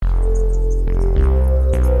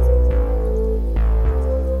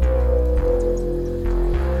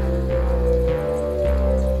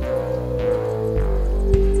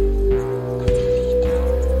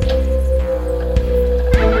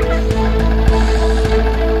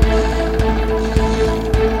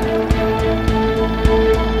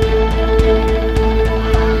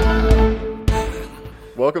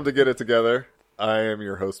to Get It Together. I am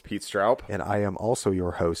your host, Pete Stroup. And I am also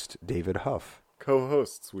your host, David Huff.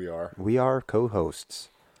 Co-hosts we are. We are co-hosts.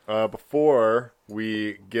 Before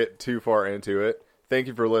we get too far into it, thank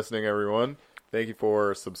you for listening, everyone. Thank you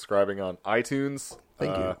for subscribing on iTunes,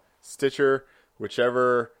 Thank you. Stitcher,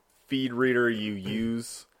 whichever feed reader you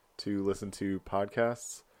use to listen to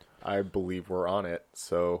podcasts. I believe we're on it,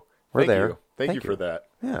 so We're thank there. you. Thank you for that.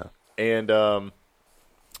 Yeah. And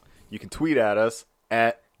you can tweet at us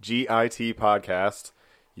at GIT Podcast.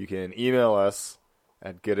 You can email us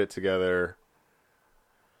at getittogetherpodcast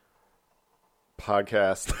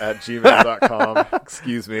at gmail.com.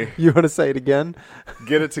 Excuse me. You want to say it again?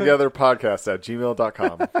 Getittogetherpodcast at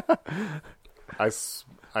gmail.com.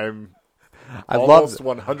 I'm I almost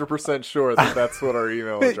love 100% sure that that's what our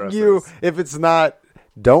email address you. is. If it's not,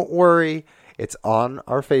 don't worry. It's on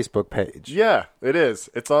our Facebook page. Yeah, it is.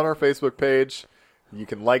 It's on our Facebook page. You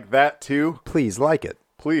can like that too. Please like it.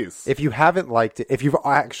 Please. If you haven't liked it, if you've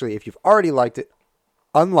already liked it,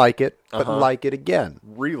 unlike it, but like it again.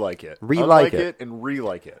 Re-like it. Re-like Unlike it. and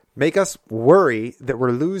re-like it. Make us worry that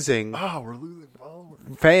we're losing Oh, we're losing followers.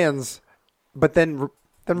 fans, but then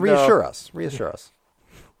reassure us. Reassure us.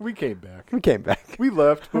 We came back. We came back. We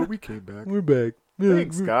left, but we came back. We're back.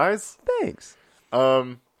 Thanks, guys. Thanks.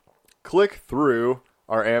 Click through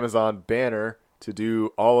our Amazon banner to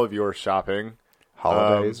do all of your shopping.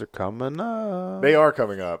 Holidays are coming up. They are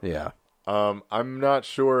coming up. Yeah. I'm not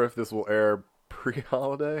sure if this will air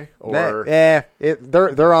pre-holiday or they're on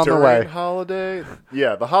the during way. holiday.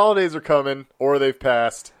 Yeah, the holidays are coming, or they've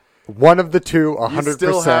passed. One of the two, 100%. You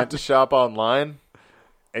still have to shop online,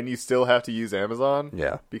 and you still have to use Amazon.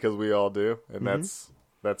 Yeah. Because we all do, and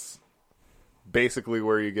that's basically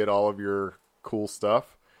where you get all of your cool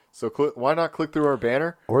stuff. So why not click through our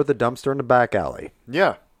banner? Or the dumpster in the back alley.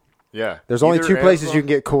 Yeah. Yeah. There's only Either two places Amazon- you can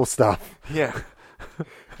get cool stuff. Yeah.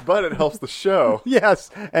 But it helps the show. Yes,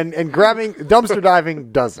 and grabbing dumpster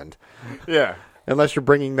diving doesn't, Yeah. unless you're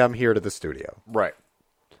bringing them here to the studio. Right.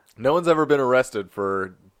 No one's ever been arrested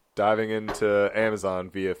for diving into Amazon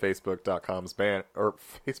via Facebook.com's ban or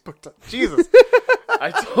Facebook. Jesus. I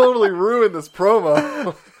totally ruined this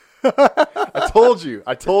promo. I told you.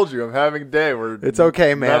 I'm having a day where It's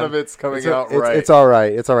okay, man. none of it's coming out right. It's all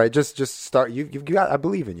right. It's all right. Just start. You've got. I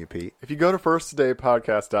believe in you, Pete. If you go to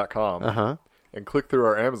firsttodaypodcast.com and click through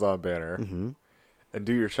our Amazon banner and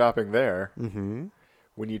do your shopping there,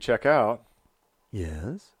 when you check out,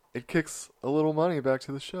 Yes. it kicks a little money back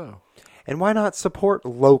to the show. And why not support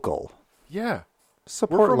local? Yeah.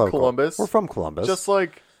 Support We're from local. Columbus. We're from Columbus. Just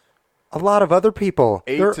like a lot of other people.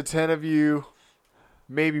 8 to 10 of you,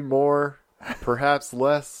 maybe more, perhaps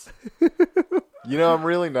less. I'm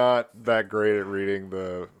really not that great at reading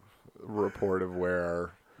the report of where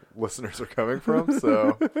our listeners are coming from,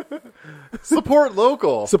 so support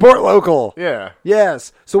local. Support local. Yeah.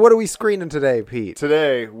 Yes. So what are we screening today, Pete?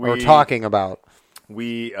 Today Or talking about?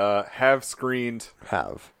 we have screened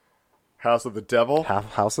Have House of the Devil.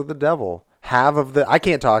 House of the Devil. Have of the. I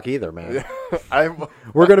can't talk either, man. I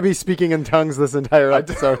We're going to be speaking in tongues this entire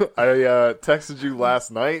episode. I texted you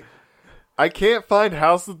last night. I can't find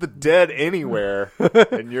House of the Dead anywhere,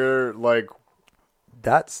 and you're like,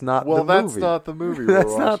 That's not well, the movie. that's not the movie. That's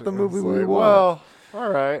we're not watching. the movie It's we like, want. Well, all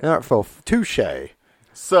right. Not full. Touche.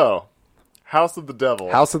 So, House of the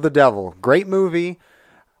Devil. House of the Devil. Great movie.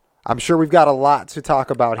 I'm sure we've got a lot to talk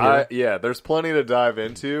about here. Yeah, there's plenty to dive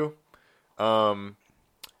into.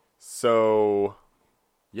 So,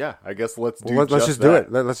 yeah, I guess let's do. Let's just do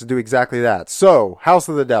it. Let's do exactly that. So, House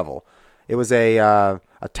of the Devil. It was a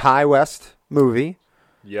Ty West movie,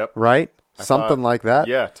 Yep. right? Something thought- like that.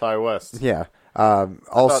 Yeah, Ty West. Yeah. I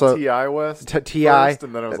Also, thought T.I. West. T.I. first,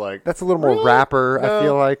 and then I was like, that's a little more really? rapper. No, I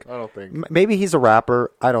feel like I don't think. Maybe he's a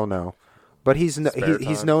rapper. I don't know, but he's Spare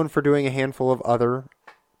time. known for doing a handful of other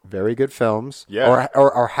very good films. Yeah.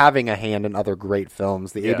 Or having a hand in other great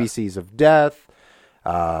films. The Yeah. ABCs of Death.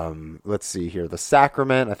 Let's see here. The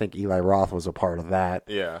Sacrament. I think Eli Roth was a part of that.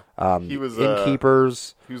 Yeah. He was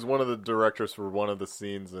Innkeepers. He was one of the directors for one of the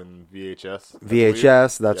scenes in VHS. I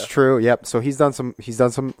VHS. believe. That's Yeah. true. Yep. So he's done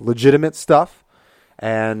some legitimate stuff,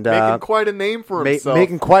 and Making quite a name for himself.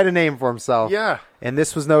 making quite a name for himself. Yeah. And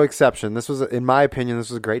this was no exception. This was, in my opinion, this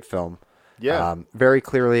was a great film. Yeah. Very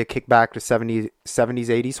clearly a kickback to 70s,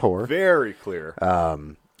 80s horror. Very clear.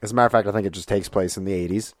 As a matter of fact, I think it just takes place in the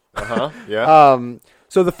 80s. Yeah.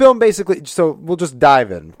 So the film basically, so we'll just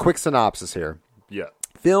dive in. Quick synopsis here. Yeah.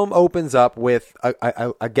 Film opens up with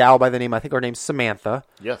a gal by the name, I think her name's Samantha.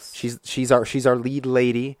 Yes. She's our lead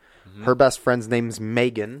lady. Mm-hmm. Her best friend's name's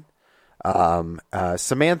Megan.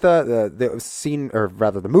 Samantha, the scene, or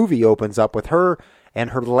rather the movie opens up with her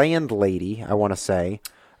and her landlady, I want to say.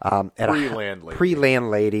 Pre-landlady.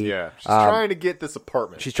 Pre-landlady. Yeah. She's trying to get this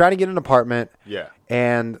apartment. She's trying to get an apartment. Yeah.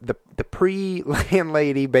 And the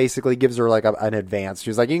pre-landlady basically gives her like an advance. She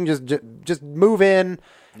was like, you can just move in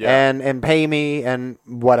and pay me and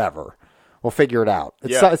whatever. We'll figure it out.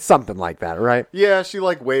 It's something like that, right? Yeah, she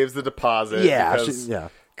like waives the deposit. Yeah,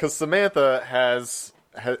 because Samantha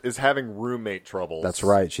is having roommate troubles. That's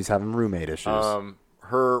right. She's having roommate issues.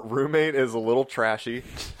 Her roommate is a little trashy.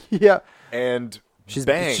 Yeah, and she's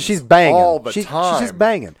She's banging all the time. She's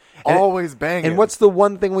banging. Always banging. And what's the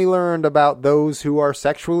one thing we learned about those who are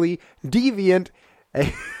sexually deviant?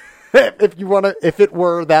 If it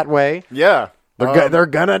were that way, yeah. They're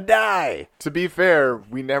gonna die. To be fair,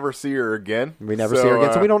 we never see her again.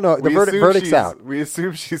 So we don't know. The verdict's out. We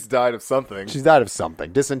assume she's died of something. She's died of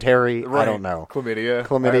something. Dysentery. Right. I don't know. Chlamydia. I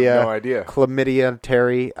have no idea. Chlamydia.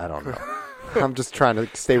 Terry. I don't know. I'm just trying to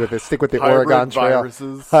stick with the Hybrid Oregon Trail.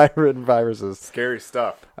 Hybrid viruses. Scary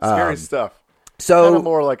stuff. Scary stuff. So kind of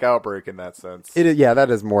more like Outbreak in that sense. It is, yeah, that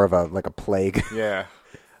is more of a plague. Yeah.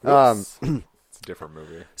 It's a different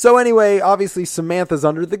movie. So anyway, obviously Samantha's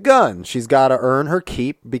under the gun. She's got to earn her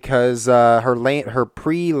keep because her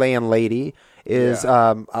pre-landlady is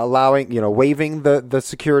waiving the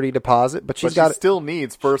security deposit, but she still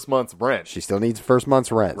needs first month's rent. She still needs first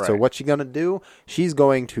month's rent. Right. So what's she going to do? She's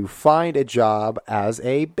going to find a job as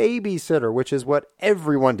a babysitter, which is what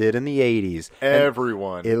everyone did in the 80s.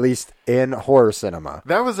 Everyone. At least in horror cinema.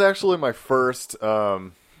 That was actually my first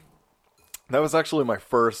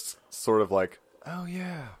sort of like, oh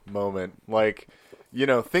yeah, moment. Like,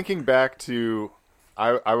 thinking back to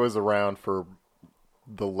I was around for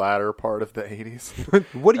the latter part of the 80s.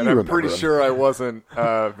 What do you remember? I'm pretty sure I wasn't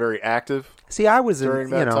very active. See, I was during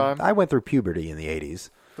that time. I went through puberty in the 80s.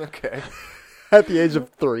 Okay. At the age of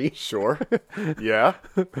 3. Sure. Yeah.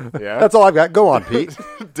 Yeah. That's all I've got. Go on, Pete.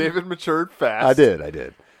 David matured fast. I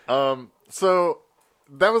did. So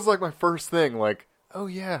that was like my first thing. Like, oh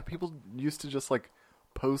yeah, people used to just like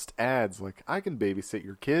post ads like, I can babysit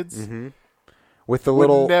your kids. Mm-hmm. With the would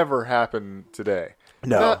little never happen today.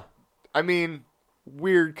 No.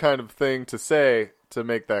 Weird kind of thing to say to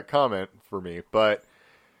make that comment for me, but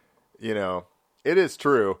it is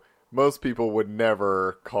true. Most people would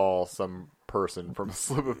never call some person from a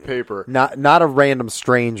slip of paper. Not a random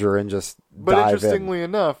stranger and just But dive interestingly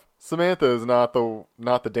enough, Samantha is not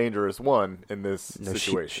the dangerous one in this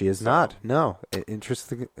situation. She is not. No.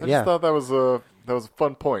 Interesting. I just thought that was a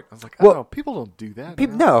fun point. I was like, people don't do that.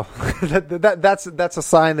 No. That's a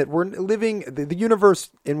sign that we're living the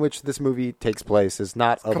universe in which this movie takes place is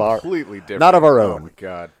completely different. Not of our own. Oh my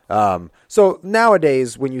god. So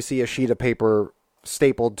nowadays when you see a sheet of paper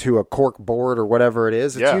stapled to a cork board or whatever it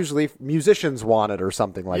is, it's usually musicians want it or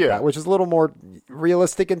something like that, which is a little more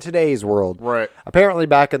realistic in today's world. Right. Apparently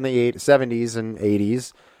back in the 70s and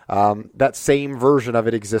 80s, that same version of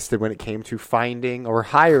it existed when it came to finding or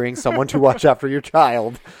hiring someone to watch after your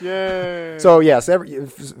child. Yay. So yes,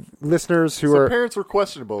 listeners who are parents were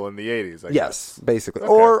questionable in the 80s, I guess. Yes, basically.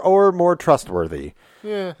 Okay. Or more trustworthy.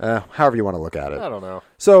 Yeah. However you want to look at it. I don't know.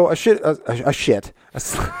 So a sheet of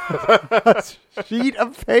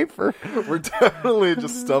paper. We're definitely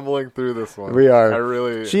just stumbling through this one. We are. I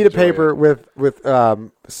really sheet of paper it. with I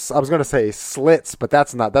was going to say slits, but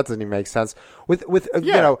that doesn't even make sense. With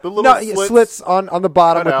the little slits on the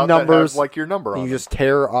bottom with numbers, like your number on. You just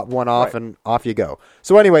tear one off and off you go.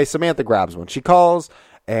 So anyway, Samantha grabs one. She calls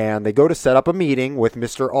and they go to set up a meeting with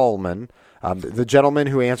Mr. Ullman. The gentleman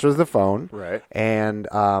who answers the phone, right? And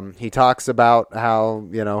he talks about how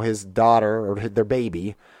his daughter or their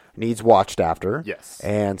baby needs watched after. Yes,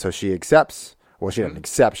 and so she accepts. Well, she doesn't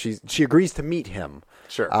accept. She agrees to meet him.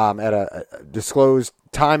 Sure. At a disclosed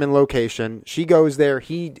time and location. She goes there.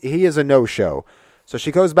 He is a no-show. So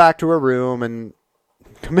she goes back to her room and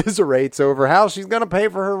commiserates over how she's going to pay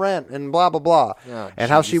for her rent and blah blah blah, and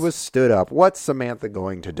how she was stood up. What's Samantha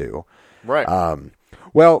going to do? Right.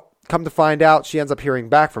 Well. Come to find out, she ends up hearing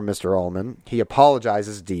back from Mr. Ullman. He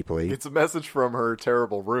apologizes deeply. It's a message from her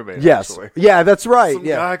terrible roommate, yes. actually. Yeah, that's right.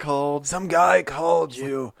 Some guy called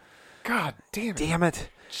you. God damn it. Damn it.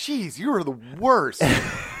 Jeez, you were the worst.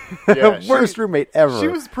 Worst roommate ever. She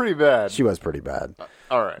was pretty bad. She was pretty bad.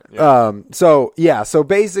 All right. Yeah. So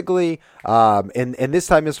basically, and this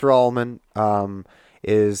time Mr. Ullman,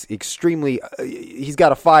 is extremely he's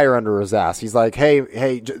got a fire under his ass. He's like,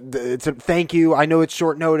 hey, thank you. I know it's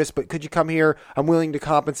short notice, but could you come here? I'm willing to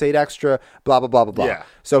compensate extra, blah, blah, blah, blah, blah. Yeah.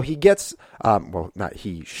 So he gets,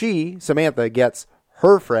 Samantha gets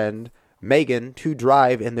her friend, Megan, to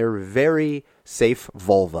drive in their very safe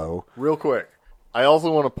Volvo. Real quick, I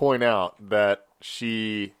also want to point out that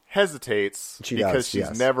she hesitates because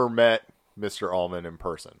she's never met Mr. Allman in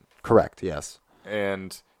person. Correct. Yes.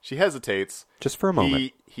 And she hesitates. Just for a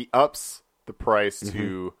moment. He ups the price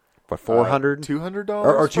to What, $400? $200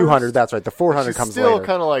 or $200? That's right. The $400 She's comes still later.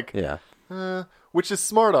 kind of like, Yeah. which is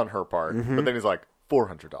smart on her part. Mm-hmm. But then he's like,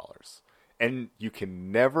 $400, and you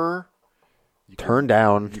can never Turn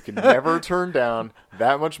down. You can never turn down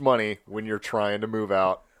that much money when you're trying to move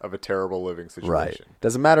out of a terrible living situation. Right.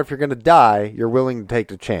 Doesn't matter if you're going to die. You're willing to take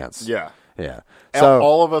the chance. Yeah. Yeah. And So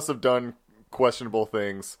all of us have done questionable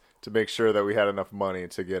things to make sure that we had enough money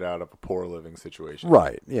to get out of a poor living situation.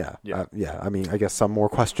 right. Yeah. Yeah. Yeah. I mean, I guess some more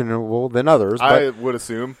questionable than others. But, I would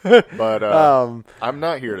assume, but I'm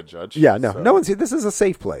not here to judge. yeah. No. so. No one's here. This is a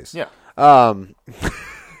safe place. Yeah.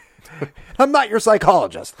 I'm not your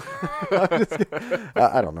psychologist.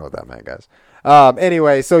 I don't know what that meant, guys.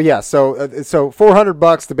 Anyway, so yeah, so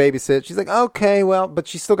 $400 to babysit. She's like, okay, well, but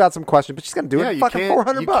she's still got some questions, but she's gonna do Yeah, it. you Fucking can't,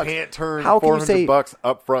 $400. You can't turn How can you say $400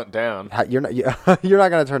 up front down. you're not? You're not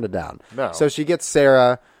gonna turn it down. No. So she gets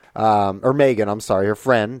Sarah, or Megan, I'm sorry, her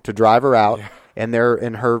friend, to drive her out, and they're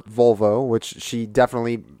in her Volvo, which she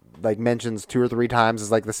definitely like mentions 2 or 3 times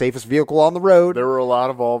as like the safest vehicle on the road. There were a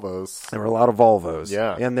lot of Volvos. There were a lot of Volvos.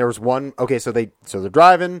 Yeah. And there was one. Okay, so they're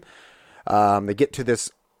driving. They get to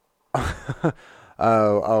this.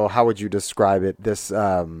 How would you describe it? This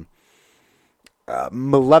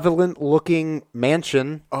malevolent-looking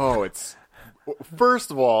mansion. Oh,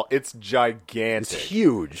 first of all, it's gigantic. It's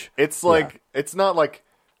huge. It's like it's not like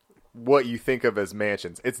what you think of as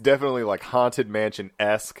mansions. It's definitely like Haunted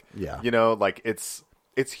Mansion-esque. Yeah. You know, like it's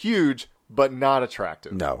huge, but not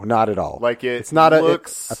attractive. No, not at all. Like it's not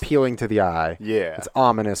looks appealing to the eye. Yeah. It's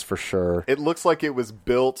ominous for sure. It looks like it was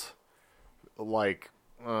built like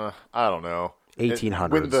I don't know.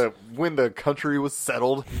 1800s. When the country was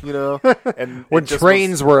settled, you know, and When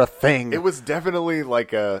trains were a thing. It was definitely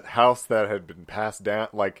like a house that had been passed down,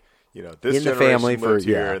 like, you know, this in the generation family lived for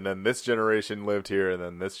here, and then this generation lived here, and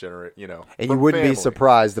then this generation, you know. And you from wouldn't be family.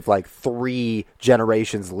 surprised if like 3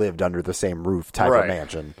 generations lived under the same roof type Right. of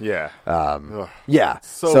mansion. Yeah. Yeah.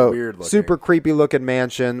 So weird looking. Super creepy looking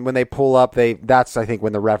mansion. When they pull up, that's I think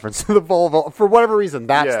when the reference to the Volvo, for whatever reason,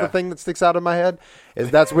 that's Yeah. the thing that sticks out in my head. Is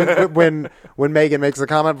that's when Megan makes the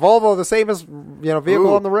comment, Volvo, the safest vehicle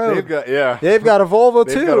Ooh, on the road. They've got a Volvo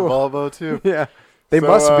too. They've got a Volvo too. Yeah. They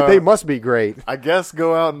So, they must be great. I guess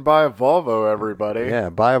go out and buy a Volvo, everybody. Yeah,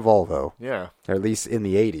 buy a Volvo. Yeah. Or at least in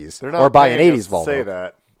the 80s. They're not or buy an paying 80s us to Volvo. say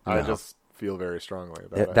that. I No. just feel very strongly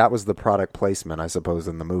about it. That was the product placement, I suppose,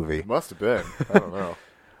 in the movie. Must have been. I don't know.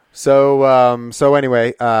 So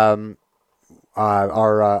anyway,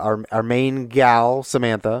 our main gal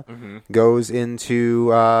Samantha goes into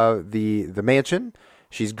the mansion.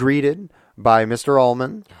 She's greeted by Mr.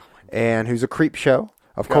 Allman, and who's a creep show,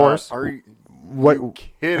 of course. Are you What?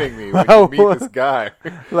 kidding me when you meet this guy?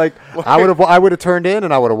 Like I would have turned in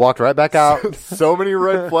and I would have walked right back out. So many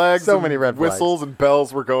red flags. So and many red flags. whistles and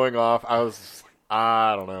bells were going off. I was,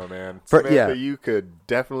 I don't know, man. Yeah. Samantha, you could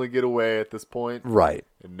definitely get away at this point, Right.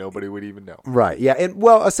 and nobody would even know. Right. Yeah. And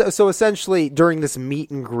well, so essentially during this meet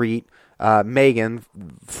and greet, Megan,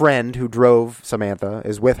 friend who drove Samantha,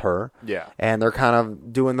 is with her. Yeah. And they're kind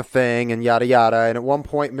of doing the thing and yada yada. And at one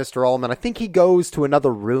point, Mr. Allman, I think he goes to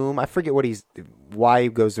another room. I forget why he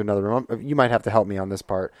goes to another room. You might have to help me on this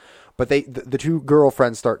part. But the 2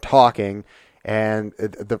 girlfriends start talking, and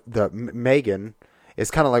the Megan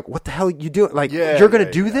is kind of like, "What the hell are you doing? Like, you're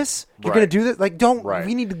gonna do this? You're gonna Right. do this? Like, don't. Right.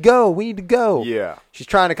 We need to go. We need to go." Yeah. She's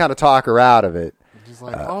trying to kind of talk her out of it. He's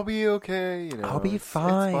like, I'll be okay. You know, I'll be it's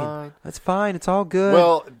fine. That's fine. It's all good.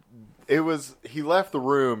 Well, he left the Mm-hmm.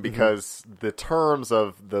 room because the terms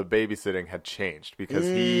of the babysitting had changed, because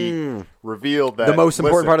he revealed that The most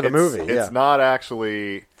important part of the it's- movie, It's yeah. not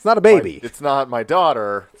actually. It's not a baby. It's not my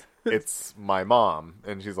daughter. It's my mom.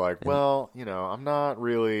 And she's like, well, I'm not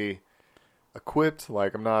really equipped.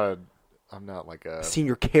 Like, I'm not like a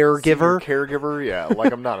Senior caregiver. senior caregiver. Yeah,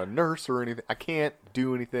 like I'm not a nurse or anything. I can't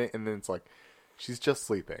do anything. And then it's like, she's just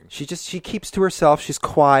sleeping. She keeps to herself. She's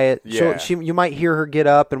quiet. Yeah. You might hear her get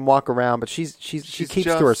up and walk around, but she keeps just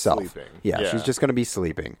to herself. sleeping. Yeah, Yeah. she's just going to be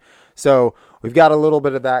sleeping. So we've got a little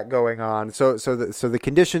bit of that going on. So the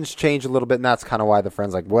conditions change a little bit, and that's kind of why the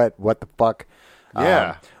friend's like, what the fuck?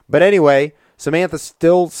 Yeah. But anyway, Samantha's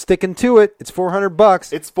still sticking to it. It's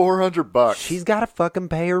 $400. It's $400. She's got to fucking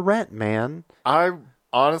pay her rent, man. I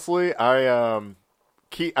honestly, I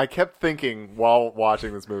kept thinking while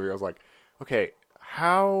watching this movie, I was like, okay,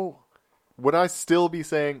 how would I still be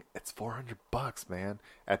saying it's $400, man?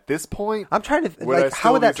 At this point, I'm trying to Would I like,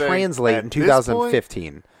 how would still that be saying, translate at in this point?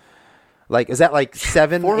 2015? Like, is that like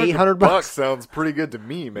 $700-800 $400 sounds pretty good to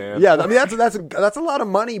me, man. Yeah, I mean that's a lot of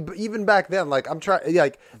money, but even back then, like I'm trying,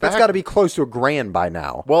 like that's got to be close to $1,000 by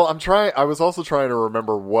now. Well, I was also trying to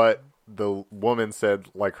remember what the woman said,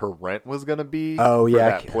 like her rent was going to be. Oh, for yeah,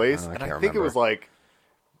 that place, I and I can't think it remember. was like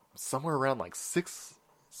somewhere around like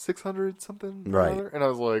 600 something. or Right. other. And I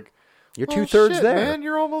was like, You're oh, 2/3 shit, there. man.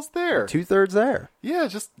 You're almost there. 2/3 there. Yeah,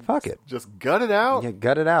 just Fuck it. Just gut it out. You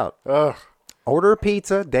gut it out. Ugh. Order a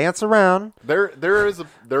pizza, dance around. There is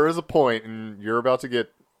a point, and you're about to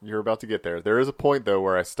get there. There is a point though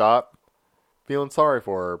where I stop feeling sorry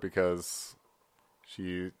for her because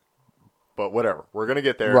but whatever, we're gonna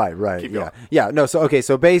get there. Right. Keep Yeah. going. Yeah. No. So okay.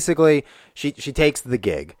 So basically, she takes the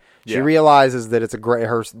gig. She Yeah. realizes that it's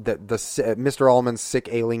Mr. Allman's sick,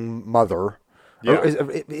 ailing mother. Yeah. Or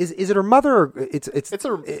is it her mother? Or it's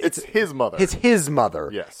his mother. It's his mother.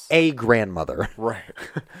 Yes. A grandmother. Right.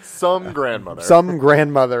 Some grandmother. Some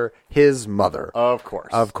grandmother. His mother. Of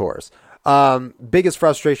course. Of course. Biggest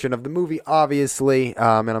frustration of the movie, obviously,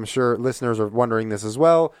 and I'm sure listeners are wondering this as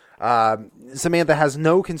well. Samantha has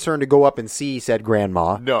no concern to go up and see said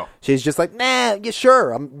grandma. No. She's just like, nah, yeah,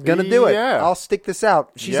 sure, I'm gonna do it. Yeah. I'll stick this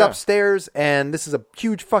out. She's Yeah. upstairs, and this is a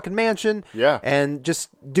huge fucking mansion. Yeah. And just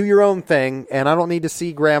do your own thing, and I don't need to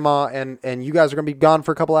see grandma, and you guys are gonna be gone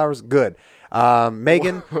for a couple hours. Good.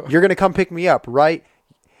 Megan, you're gonna come pick me up, right?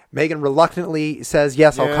 Megan reluctantly says,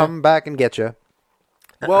 yes, I'll Yeah. come back and get you.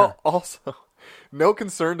 Well, also, no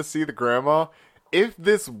concern to see the grandma. If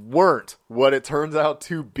this weren't what it turns out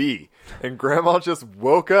to be, and grandma just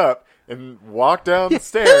woke up and walked down the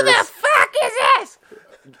stairs. Who the fuck is this?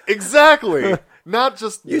 Exactly. Not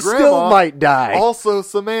just You grandma, still might die. Also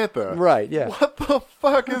Samantha. Right, yeah. What the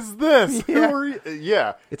fuck is this? Yeah. Who are you?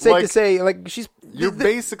 Yeah. It's safe like, to say, like, she's... you're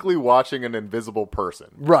basically watching an invisible person.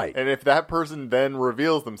 Right. And if that person then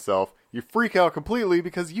reveals themselves, you freak out completely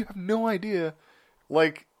because you have no idea.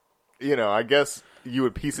 Like, I guess you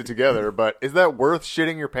would piece it together, but is that worth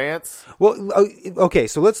shitting your pants? Well, okay,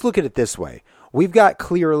 so let's look at it this way. We've got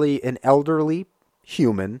clearly an elderly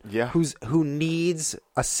human Yeah. who needs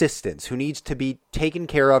assistance, who needs to be taken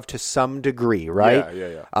care of to some degree, right?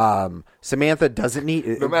 Yeah. Samantha doesn't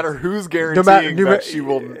need... No matter who's guaranteeing that she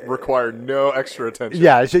will require no extra attention.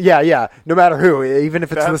 Yeah. No matter who, even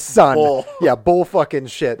if it's the That's son. bull. Yeah, bull fucking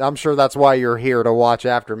shit. I'm sure that's why you're here to watch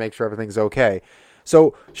after, make sure everything's okay.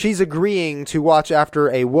 So she's agreeing to watch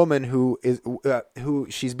after a woman who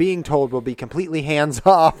she's being told will be completely hands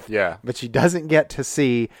off. Yeah. But she doesn't get to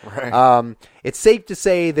see. Right. It's safe to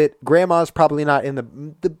say that grandma's probably not in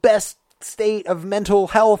the best state of mental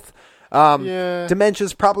health. Yeah.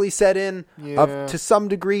 Dementia's probably set in Yeah. to some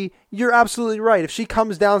degree. You're absolutely right. If she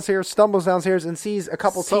comes downstairs, stumbles downstairs, and sees a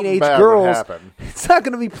couple Something teenage bad would girls, happen. it's not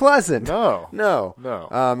going to be pleasant. No.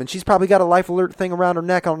 And she's probably got a life alert thing around her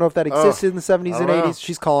neck. I don't know if that existed in the 70s and I don't 80s. know.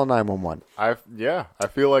 She's calling 911. I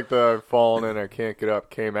feel like the I've Fallen and I Can't Get Up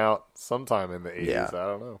came out sometime in the 80s. Yeah. I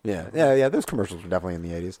don't know. Yeah. Those commercials were definitely in the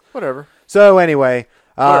 80s. Whatever. So anyway,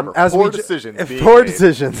 Whatever. as Poor we decisions being poor made.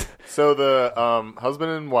 decisions. So the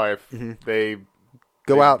husband and wife, they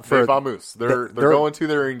Go out for they vamoose. They're going to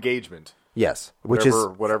their engagement. yes, which is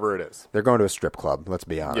whatever it is. they're going to a strip club. Let's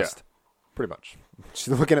be honest. Yeah, pretty much. She's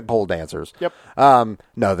looking at pole dancers. Yep.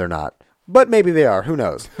 No, they're not. But maybe they are. Who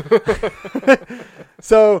knows?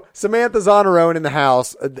 So Samantha's on her own in the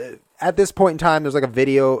house. At this point in time, there's like a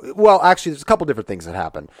video. Well, actually, there's a couple different things that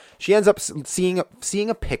happen. She ends up seeing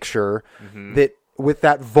a picture that with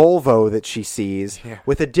that Volvo that she sees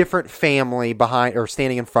with a different family behind or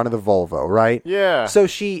standing in front of the Volvo, right? Yeah. So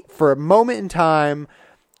she, for a moment in time,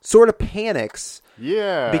 sort of panics.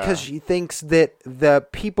 Yeah. Because she thinks that the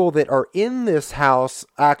people that are in this house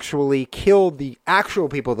actually killed the actual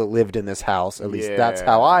people that lived in this house. At least that's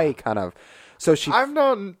how I kind of... So she... I'm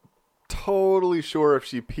not totally sure if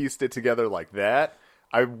she pieced it together like that.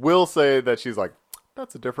 I will say that she's like,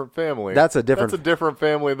 that's a different family. That's a different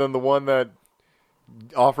family than the one that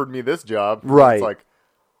offered me this job. Right. It's like,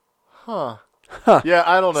 huh. Yeah,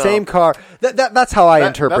 I don't know. Same car. That's how I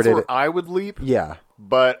interpreted that's where it. I would leap. Yeah.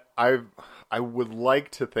 But I would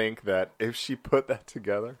like to think that if she put that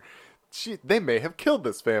together, they may have killed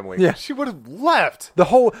this family. Yeah. She would have left. The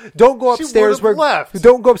whole don't go She upstairs would've where left.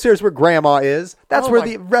 don't go upstairs where grandma is. That's Oh where my-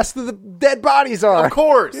 the rest of the dead bodies are. Of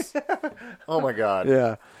course. Oh my god.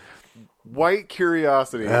 Yeah. White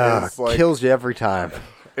curiosity is like Kills you every time.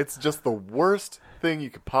 it's just the worst thing you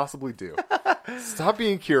could possibly do. Stop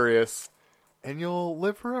being curious and you'll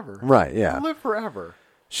live forever. Right, yeah. You'll live forever.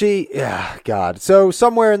 God. So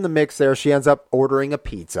somewhere in the mix there, she ends up ordering a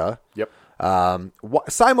pizza. Yep.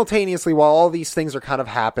 Simultaneously, while all these things are kind of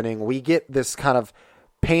happening, we get this kind of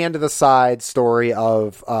pan to the side story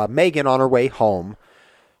of Megan on her way home.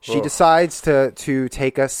 She decides to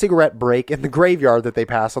take a cigarette break in the graveyard that they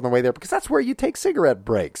pass on the way there, because that's where you take cigarette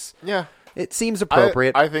breaks. Yeah. It seems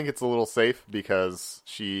appropriate. I think it's a little safe because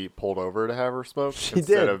she pulled over to have her smoke She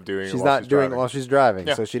instead did. of doing She's it not doing driving. it while she's driving.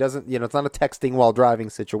 Yeah. So she doesn't, it's not a texting while driving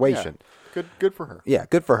situation. Yeah. Good for her. Yeah,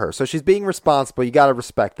 good for her. So she's being responsible. You got to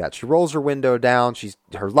respect that. She rolls her window down.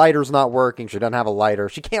 Her lighter's not working. She doesn't have a lighter.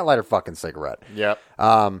 She can't light her fucking cigarette. Yep.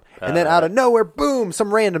 And then out of nowhere, boom,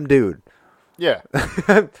 some random dude. Yeah.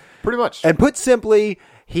 Pretty much. And put simply,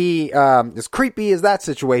 he, as creepy as that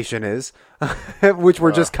situation is, which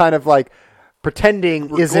we're just kind of like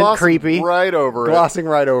pretending isn't glossing creepy. right over it. Glossing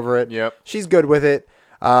right over it. Yep. She's good with it.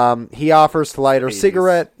 He offers to light her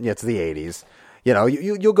cigarette. Yeah, it's the 80s.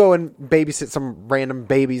 You'll go and babysit some random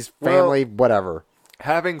baby's family, whatever.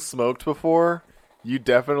 Having smoked before, you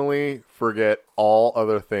definitely forget all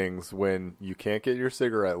other things when you can't get your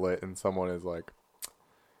cigarette lit and someone is like,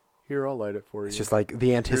 here, I'll light it for you. It's just like the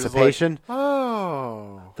You're just anticipation. like,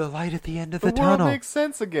 oh. The light at the end of The the world tunnel. makes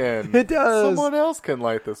sense again. It does. Someone else can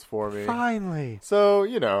light this for me. Finally. So,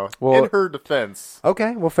 Well- in her defense.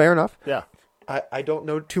 Okay, well, fair enough. Yeah. I don't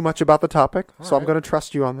know too much about the topic, so I'm right. going to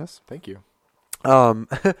trust you on this. Thank you.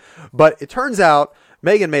 But it turns out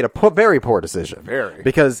Megan made a very poor decision. Very.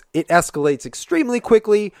 Because it escalates extremely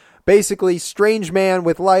quickly. Basically, strange man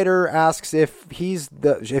with lighter asks if she's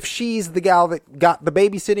the gal that got the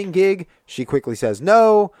babysitting gig. She quickly says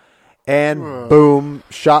no. And boom,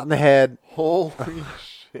 shot in the head. Holy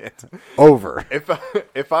shit. Over.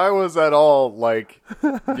 If I was at all like,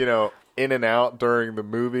 in and out during the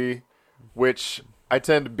movie, which I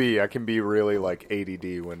tend to be, I can be really like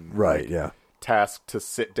ADD when tasked to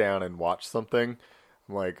sit down and watch something.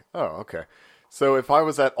 I'm like, oh, okay. So if I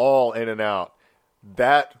was at all in and out,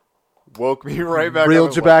 that woke me right back up.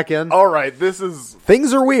 Reeled you back in? All right, this is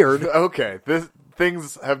Things are weird. okay.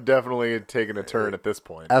 Things have definitely taken a turn at this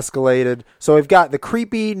point. Escalated. So we've got the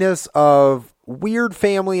creepiness of weird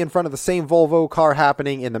family in front of the same Volvo car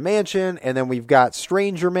happening in the mansion, and then we've got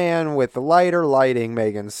stranger man with the lighter lighting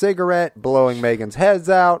Megan's cigarette, blowing Megan's heads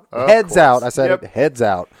out. Of Heads course. out. I said Yep. it. Heads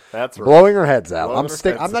out. That's right. Blowing her heads out. Blowing I'm her not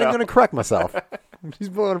heads even out. going to correct myself. She's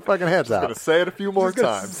blowing her fucking heads out. Gonna say it a few more Just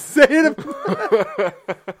gonna times. Say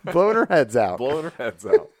it. Blowing her heads out. Blowing her heads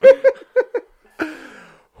out.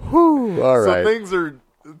 Whew, all right. So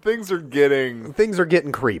things are getting Things are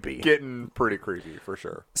getting creepy. pretty creepy for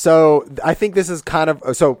sure. So I think this is kind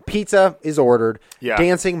of pizza is ordered. Yeah.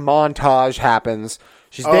 Dancing montage happens.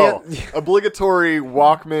 She's Obligatory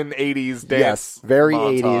Walkman 80s dance. Yes, very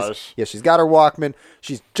montage. 80s. Yeah, she's got her Walkman.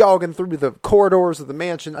 She's jogging through the corridors of the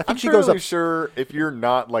mansion. I think I'm she goes fairly up. sure if you're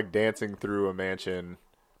not like dancing through a mansion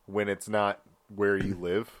when it's not where you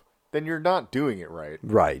live, then you're not doing it right.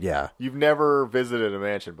 Right, yeah. You've never visited a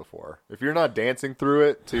mansion before. If you're not dancing through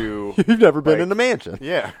it to You've never been like, in a mansion.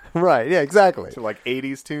 yeah, Right, yeah, exactly. to like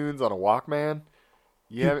 80s tunes on a Walkman,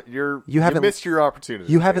 you haven't- missed your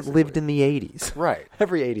opportunity. You haven't basically. lived in the 80s. Right.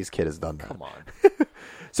 Every 80s kid has done that. Come on.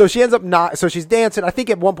 So she ends up so she's dancing. I think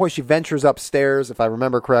at one point she ventures upstairs, if I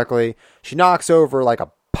remember correctly. She knocks over like a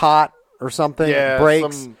pot or something. Yeah,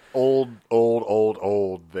 breaks. some old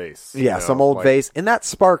vase. Yeah, some old vase, and that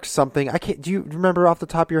sparks something. I can't. Do you remember off the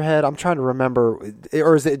top of your head? I'm trying to remember,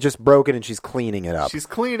 or is it just broken and she's cleaning it up? She's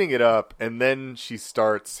cleaning it up, and then she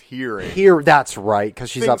starts hearing Here, that's right, because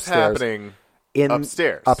she's things upstairs. happening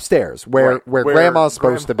Upstairs, Right, where Grandma's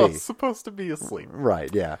supposed to be. Grandma's supposed to be asleep. Right,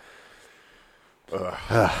 yeah.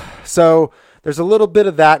 So there's a little bit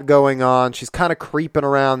of that going on. She's kind of creeping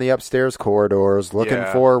around the upstairs corridors, looking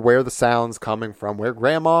Yeah. for where the sound's coming from, where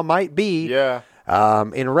Grandma might be. Yeah.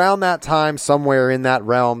 And around that time, somewhere in that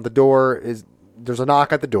realm, there's a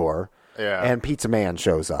knock at the door. Yeah. And Pizza Man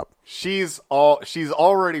shows up. She's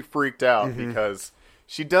already freaked out Mm-hmm. because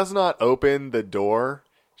she does not open the door.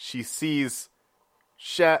 She sees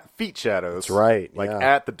feet shadows. That's right, Like yeah. Mm-hmm.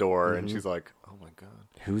 at the door, and she's like, "Oh my god,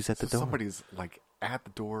 Who's at the door? somebody's like at the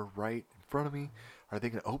door right in front of me. Are they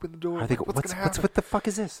going to open the door? I think Like, what's going to happen?" what the fuck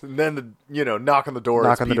is this? And then knock on the door.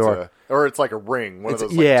 Knock it's on the pizza. door. Or it's like a ring, one of It's-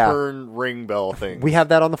 those like yeah. turn ring bell things. We have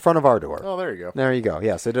that on the front of our door. Oh, there you go. There you go.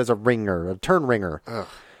 Yes, it is a ringer, a turn ringer.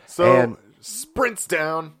 So And- sprints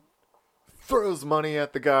down, throws money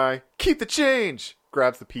at the guy. Keep the change.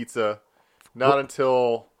 Grabs the pizza. Not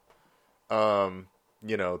until,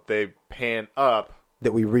 they pan up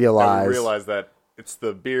That we and realize. we realize that it's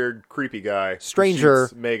the beard creepy guy. who Stranger.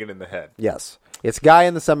 shoots Megan in the head. Yes. It's guy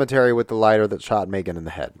in the cemetery with the lighter that shot Megan in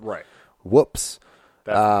the head. Right. Whoops.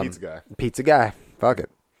 That's the pizza guy. Pizza guy. Fuck it.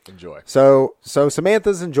 Enjoy. So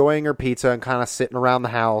Samantha's enjoying her pizza and kind of sitting around the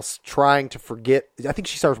house, trying to forget. I think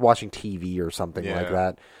she starts watching TV or something like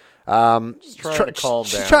that. She's trying to calm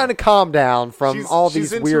She's down. trying to calm down from all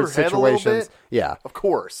she's these into weird her head a little situations. bit. Yeah, Of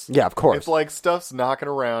course. yeah, of course. If like stuff's knocking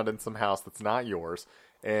around in some house that's not yours,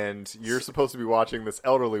 and you're supposed to be watching this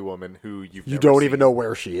elderly woman who you don't even know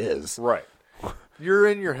where she is. Right. You're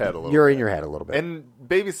in your head a little. You're bit. in your head a little bit. And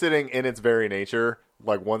babysitting in its very nature,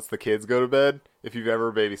 like once the kids go to bed, if you've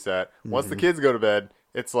ever babysat, once the kids go to bed,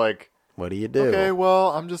 it's like, what do you do? okay, well,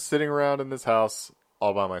 I'm just sitting around in this house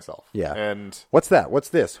all by myself. Yeah. And What's that? What's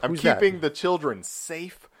this? I'm Who's keeping that? the children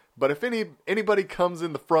safe, but if anybody comes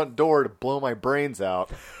in the front door to blow my brains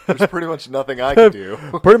out, there's pretty much nothing I can do.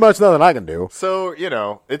 Pretty much nothing I can do. So,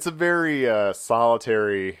 it's a very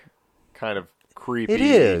solitary kind of creepy It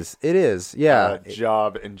is. Yeah.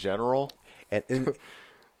 job in general. And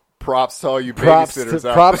Props to all you props babysitters to,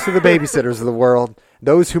 out props there. to the babysitters of the world,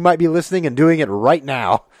 those who might be listening and doing it right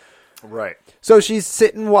now. Right. So she's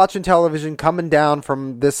sitting watching television, coming down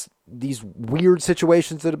from these weird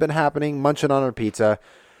situations that have been happening, munching on her pizza.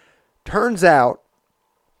 Turns out,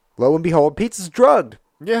 lo and behold, pizza's drugged.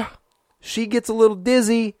 Yeah. She gets a little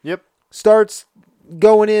dizzy, Yep. starts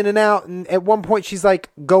going in and out, and at one point she's like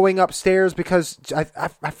going upstairs because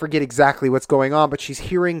I forget exactly what's going on, but she's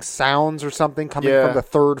hearing sounds or something coming Yeah. from the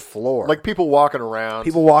third floor. Like people walking around.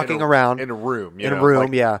 People walking around. In a room. In a room,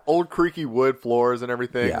 like yeah. Old creaky wood floors and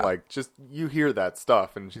everything. Yeah. Like, just, you hear that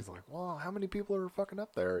stuff. And she's like, well, how many people are fucking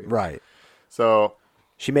up there? Right. So,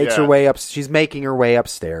 She makes Yeah. her way up. She's making her way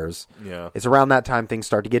upstairs. yeah. It's around that time things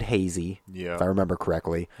start to get hazy, Yeah. if I remember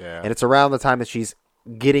correctly. Yeah. And it's around the time that she's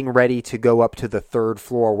getting ready to go up to the third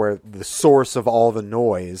floor where the source of all the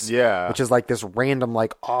noise, Yeah. which is like this random,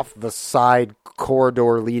 like off the side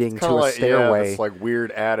corridor leading to Kinda a like, stairway. Yeah, this like weird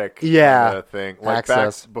attic Yeah. thing. Like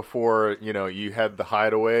Access. back before, you had the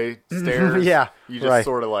hideaway stairs. Yeah, You just right.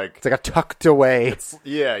 sort of like, It's like a tucked away.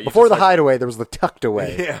 yeah. You Before just, the like, hideaway, there was the tucked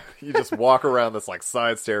away. Yeah. You just walk around this like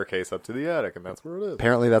side staircase up to the attic, and that's where it is.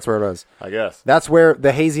 Apparently, that's where it was. I guess. That's where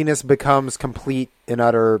the haziness becomes complete and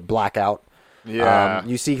utter blackout. Yeah.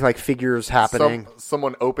 You see like figures happening.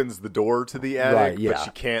 Someone opens the door to the attic, Right, yeah. but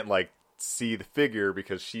she can't like see the figure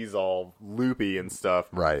because she's all loopy and stuff.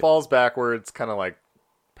 Right. Falls backwards, kind of like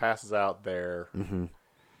passes out there. Mm-hmm. And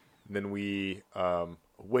then we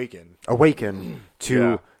awaken.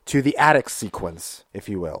 To the attic sequence, if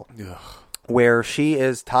you will, where she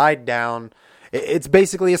is tied down. It's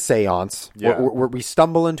basically a seance. Yeah. Where we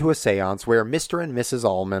stumble into a seance where Mr. and Mrs.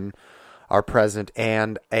 Allman are present,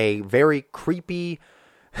 and a very creepy,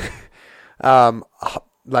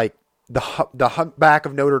 like the Humpback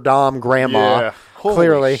of Notre Dame grandma. Yeah. Holy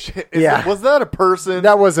Clearly, shit. yeah. Was that a person?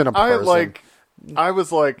 That wasn't a person. I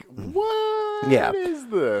was like, what Yeah. is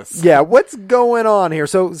this? Yeah, what's going on here?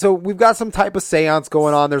 So we've got some type of seance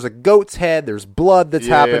going on. There's a goat's head. There's blood that's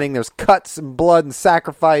Yeah. happening. There's cuts and blood and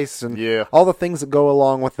sacrifice and Yeah. all the things that go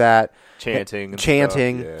along with that. Chanting. And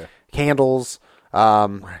Chanting, stuff, yeah. candles,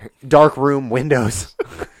 dark room windows.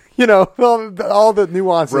 all the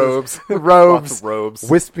nuances. Robes. Robes. Lots of robes.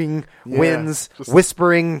 Wisping Yeah, winds. just-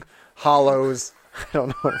 Whispering hollows. I don't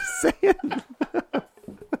know what I'm saying.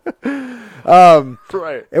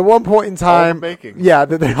 Right. At one point in time, makings. yeah,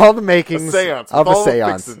 all the makings A seance of with a all the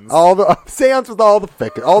seance, fixins. all the seance with all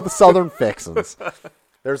the southern fixins.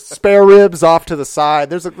 There's spare ribs off to the side.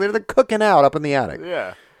 They're cooking out up in the attic.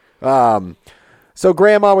 Yeah. So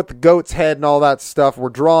Grandma with the goat's head and all that stuff, we're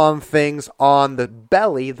drawing things on the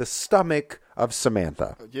belly, the stomach of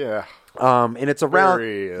Samantha. Yeah. And it's around,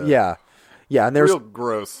 Very, yeah, and there's Real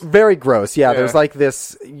gross. very gross. Yeah, Yeah. there's like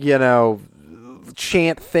this,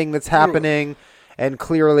 chant thing that's happening, and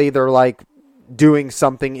clearly they're like doing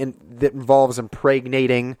something that involves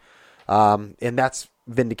impregnating, and that's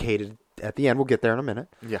vindicated at the end. We'll get there in a minute.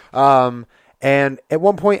 Yeah. And at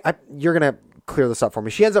one point, you're gonna clear this up for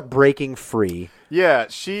me. She ends up breaking free. Yeah,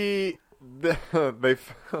 they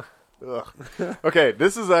ugh. Okay,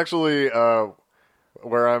 this is actually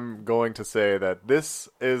where I'm going to say that this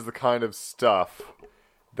is the kind of stuff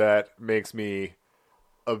that makes me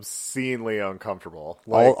obscenely uncomfortable.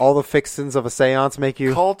 Like, All the fixins of a seance make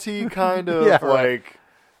you culty kind of, Yeah, right.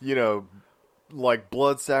 like, like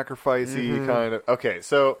blood sacrificey kind of. Okay,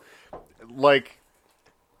 so, like,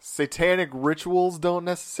 satanic rituals don't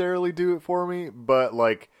necessarily do it for me, but,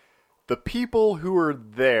 like, the people who are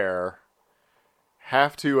there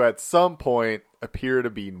have to, at some point, appear to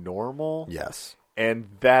be normal. Yes. And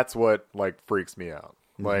that's what, like, freaks me out.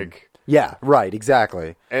 Like... Yeah, right,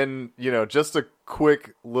 exactly. And, just a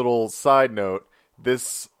quick little side note,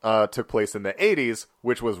 this took place in the 80s,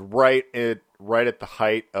 which was right at the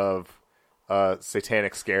height of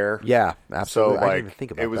satanic scare. Yeah, absolutely. So I like didn't even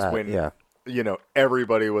think about it was that. when yeah.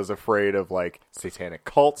 Everybody was afraid of like satanic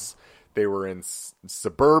cults. They were in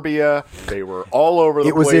suburbia. They were all over the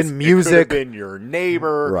It was place. in music. It could have been your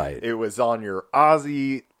neighbor. Right. It was on your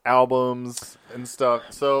Ozzy albums and stuff.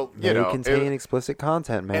 So They contain explicit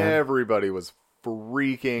content, man. everybody was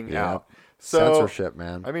freaking Yeah. out. So Censorship,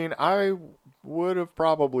 man. I mean, I would have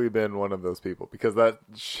probably been one of those people because that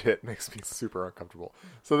shit makes me super uncomfortable.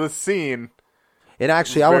 So the scene, And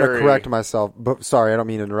actually, I want to very- correct myself. But, sorry, I don't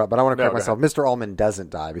mean to interrupt, but I want to No, correct go myself. Mr. Ullman doesn't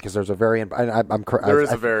die because there's a very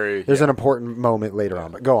there's an important moment later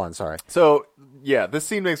on. But go on, sorry. so yeah, this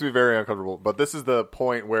scene makes me very uncomfortable. But this is the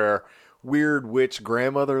point where weird witch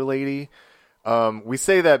grandmother lady. We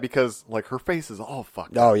say that because like her face is all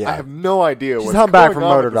fucked up. Oh, yeah. I have no idea. She's what's come back going from on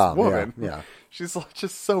Notre with this Dame. woman. Yeah. She's like,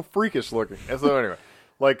 just so freakish looking. And so anyway,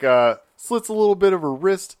 like slits a little bit of her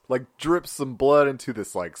wrist, like drips some blood into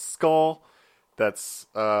this like skull. That's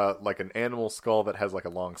like an animal skull that has like a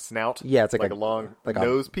long snout. Yeah, it's like a long like a-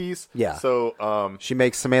 nose piece. Yeah. So She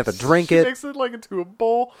makes Samantha drink she it. makes it like into a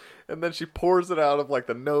bowl, and then she pours it out of like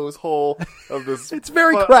the nose hole of this. It's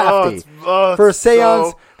very Oh, crafty. it's For a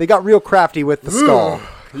seance, so- they got real crafty with the skull.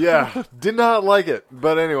 Yeah, did not like it.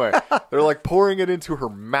 But anyway, they're like pouring it into her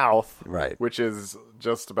mouth, Right. Which is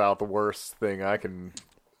just about the worst thing I can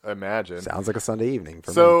imagine. Sounds like a Sunday evening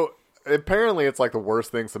for me. So apparently, it's like the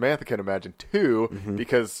worst thing Samantha can imagine too, Mm-hmm.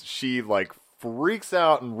 because she like freaks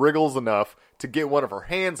out and wriggles enough to get one of her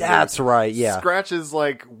hands. That's loose, right, yeah. Scratches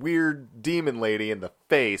like weird demon lady in the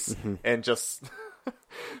face, Mm-hmm. and just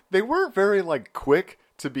they weren't very like quick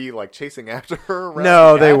to be like chasing after her. Around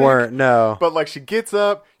No, the they attic. weren't. No. But like she gets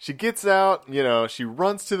up, she gets out, she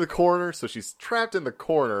runs to the corner, so she's trapped in the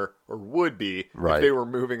corner, or would be Right. if they were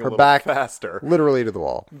moving a Her little back faster. literally to the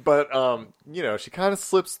wall. But she kind of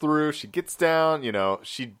slips through, she gets down,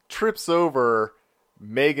 she trips over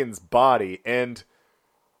Megan's body, and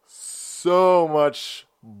so much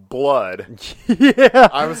blood. Yeah.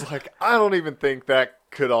 I was like, I don't even think that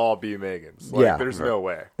could all be Megan's. Like, Yeah. there's no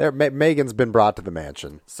way. Megan's been brought to the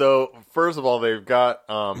mansion. So first of all, they've got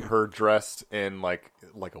her dressed in like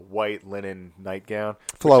a white linen nightgown,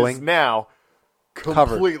 Flowing. which is now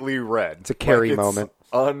completely red. It's a Carrie Like, moment.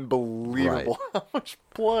 Unbelievable how much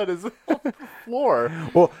blood is on the floor.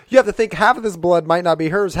 Well, you have to think half of this blood might not be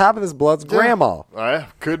hers. Half of this blood's grandma.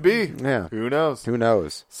 Could be. Yeah. Who knows? Who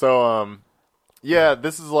knows? So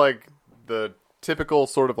this is like the typical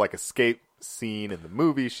sort of like escape scene in the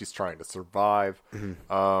movie. She's trying to survive.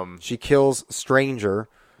 She kills Stranger.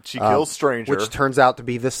 She kills Stranger, Which turns out to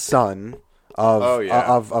be the son of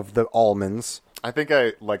of the Allmans. I think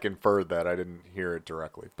I like inferred that. I didn't hear it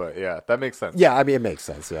directly, but yeah, that makes sense. Yeah, I mean it makes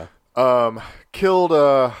sense. Yeah, Killed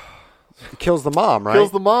kills the mom, right? kills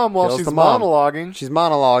the mom while Kills she's the mom. monologuing. She's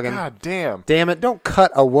monologuing. God damn. Damn it! Don't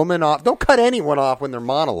cut a woman off. Don't cut anyone off when they're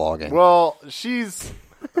monologuing. Well, she's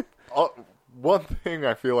one thing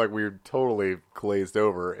I feel like we're totally glazed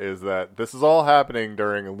over is that this is all happening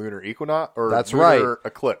during a lunar equinox or That's lunar right.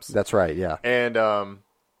 eclipse. That's right. Yeah. And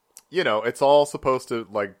it's all supposed to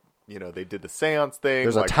like they did the seance thing.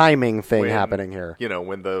 There's like, a timing thing when, happening here.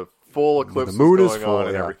 When the full eclipse The moon was is going full on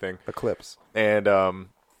and yeah. everything. Eclipse. And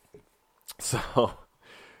so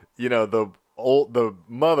the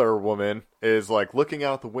mother woman is like looking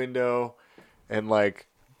out the window and like,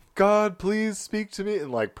 God, please speak to me,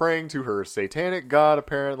 and like praying to her satanic god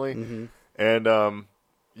apparently. Mm-hmm. And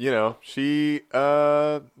she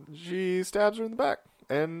stabs her in the back,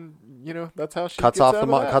 and that's how she Cuts gets off out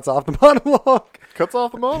the of that. cuts off the monologue. Cuts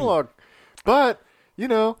off the monologue. But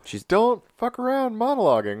She's- don't fuck around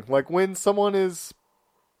monologuing. Like when someone is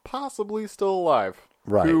possibly still alive,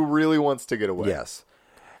 Right. Who really wants to get away. Yes.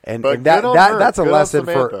 And, But and that, good on that her. that's a Good on lesson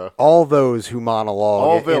for Samantha. all those who monologue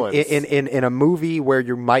All in, villains. in a movie where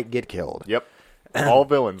you might get killed. Yep. All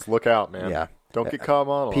villains, look out, man. Yeah. Don't get caught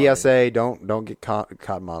monologuing. PSA, don't get caught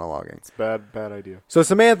monologuing. It's bad idea. So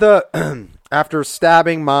Samantha, after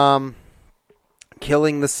stabbing mom,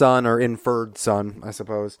 killing the son or inferred son, I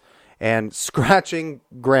suppose, and scratching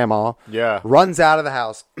grandma, Yeah. runs out of the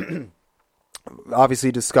house.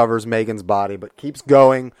 Obviously discovers Megan's body, but keeps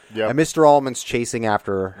going. Yep. And Mr. Allman's chasing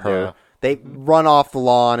after her. Yeah. They run off the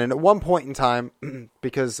lawn, and at one point in time,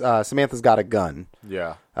 because Samantha's got a gun,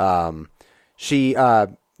 Yeah. she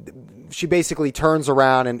basically turns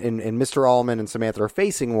around, and Mr. Allman and Samantha are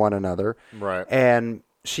facing one another. Right. And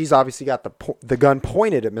she's obviously got the gun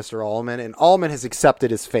pointed at Mr. Allman, and Allman has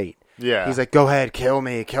accepted his fate. Yeah. He's like, go ahead, kill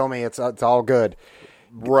me, it's all good.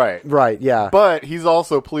 Right. Right, yeah. But he's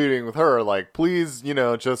also pleading with her, like, please,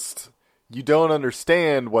 just, you don't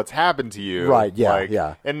understand what's happened to you. Right, yeah, like,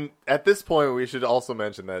 yeah. And at this point, we should also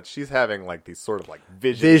mention that she's having like these sort of like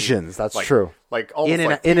Visions, that's like, true. Like almost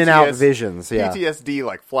in and out visions, yeah. PTSD,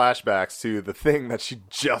 like flashbacks to the thing that she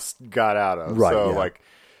just got out of. Right, so yeah. like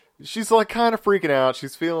she's like kind of freaking out.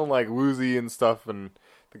 She's feeling like woozy and stuff, and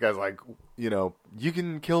the guy's like, you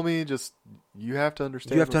can kill me, just you have to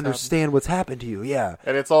understand. You have to understand what's happened to you, yeah.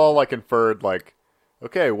 And it's all like inferred, like,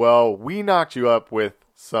 okay, well, we knocked you up with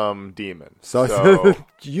some demon. So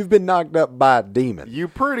you've been knocked up by a demon. you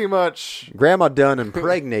pretty much, Grandma done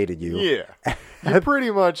impregnated you. yeah, you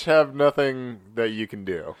pretty much have nothing that you can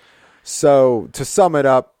do. So to sum it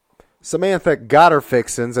up, Samantha got her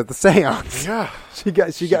fixins at the seance. Yeah, She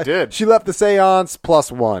did. She left the seance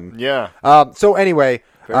 +1. yeah, So anyway,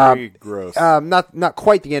 very gross. not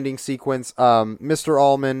quite the ending sequence. Mr.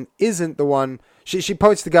 Allman isn't the one. She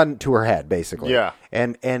points the gun to her head, basically. Yeah.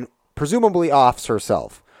 And presumably offs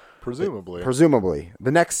herself. Presumably.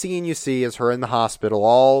 The next scene you see is her in the hospital,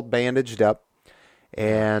 all bandaged up,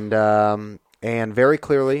 and very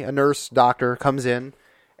clearly a nurse doctor comes in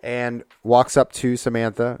and walks up to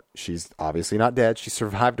Samantha. She's obviously not dead. She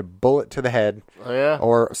survived a bullet to the head. Oh, yeah.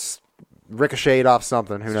 Or ricocheted off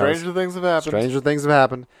something. Who knows? Stranger things have happened. Stranger things have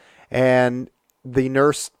happened. And the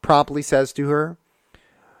nurse promptly says to her,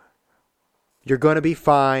 "You're going to be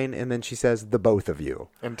fine." And then she says, "The both of you."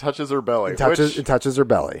 And touches her belly. It which touches her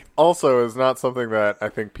belly. also is not something that I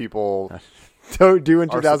think people Don't do in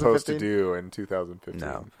are 2015. supposed to do in 2015.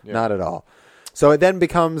 No, Yeah. not at all. So it then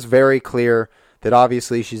becomes very clear that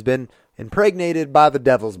obviously she's been impregnated by the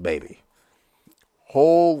devil's baby.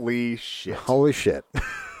 Holy shit. Holy shit.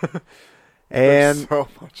 There's so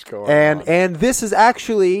much going on. And this is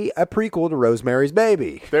actually a prequel to Rosemary's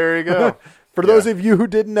Baby. There you go. For those of you who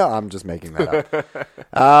didn't know, I'm just making that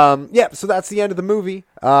up. So that's the end of the movie.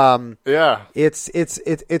 Yeah.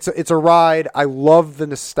 It's a ride. I love the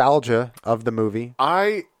nostalgia of the movie.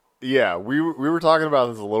 We were talking about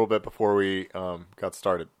this a little bit before we got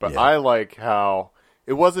started, but Yeah. I like how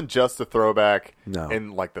it wasn't just a throwback No.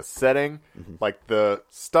 in like the setting, like the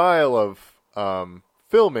style of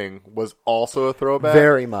filming was also a throwback.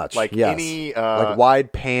 Very much. Like yes. any like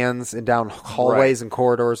wide pans and down hallways and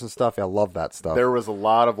corridors and stuff. I love that stuff. there was a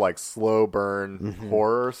lot of like slow burn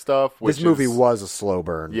horror stuff. Which this movie is, was a slow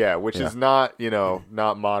burn. yeah, which is not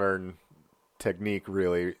not modern technique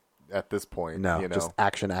really at this point. No, you know? just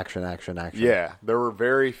action. Yeah, there were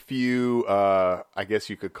very few. I guess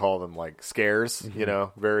you could call them like scares.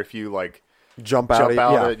 Very few like Jump out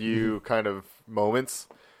at you kind of moments.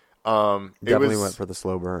 Definitely went for the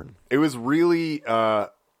slow burn. It was really.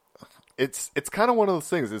 It's kind of one of those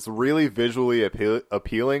things. It's really visually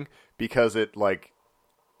appealing because it like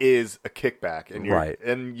is a kickback, and Right.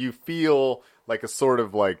 and you feel like a sort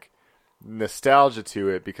of like nostalgia to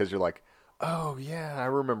it because you're like, oh yeah, I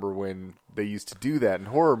remember when they used to do that in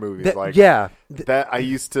horror movies. That I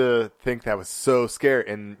used to think that was so scary,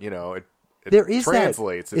 and it There is that.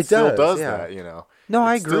 translates. It still does, that. No,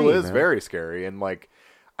 I it still agree, is man. very scary, and like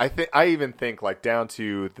I even think like down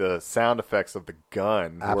to the sound effects of the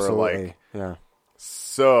gun Absolutely. were like Yeah.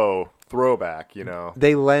 so throwback.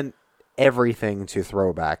 They lent everything to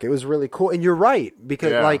throwback. It was really cool. And you're right,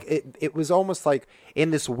 because Yeah. like it was almost like in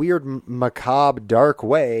this weird macabre dark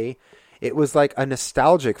way, it was like a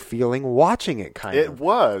nostalgic feeling watching it kind of. It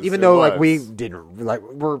was. Even it though was. like we didn't like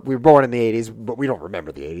we were born in the 80s, but we don't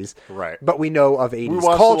remember the 80s. Right. But we know of 80s We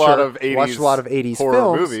watched culture. a lot of 80s watched a lot of 80s horror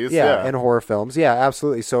films. movies, Yeah, yeah. and horror films. Yeah,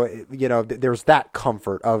 absolutely. So there's that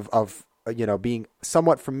comfort of being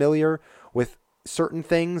somewhat familiar with certain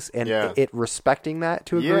things and Yeah. it respecting that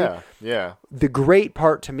to a degree. Yeah. The great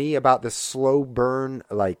part to me about this slow burn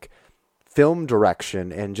like film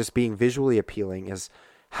direction and just being visually appealing is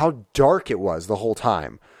how dark it was the whole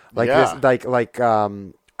time. Like Yeah.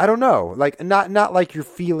 this I don't know, like not like you're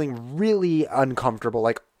feeling really uncomfortable,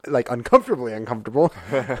 like uncomfortably uncomfortable.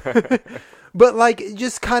 But like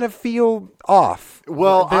just kind of feel off.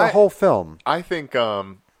 Well, the whole film. I think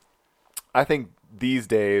these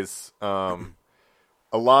days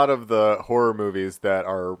a lot of the horror movies that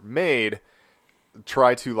are made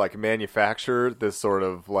try to like manufacture this sort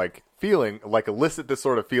of like feeling, like elicit this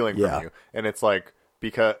sort of feeling Yeah. from you, and it's like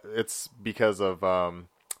because of I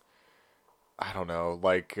don't know,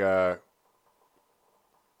 like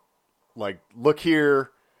look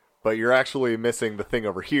here, but you're actually missing the thing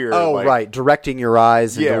over here. Oh, like, right, directing your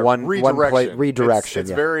eyes into one place. Redirection. It's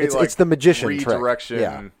yeah. very it's the magician redirection trick.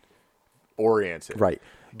 Yeah. oriented. Right.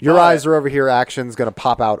 Your eyes are over here, action's going to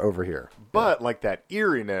pop out over here. But like that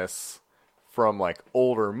eeriness from like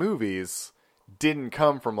older movies didn't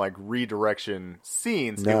come from like redirection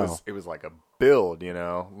scenes. No. It was like a build, you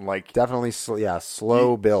know, like Definitely,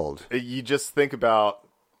 slow build. you just think about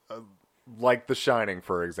like The Shining,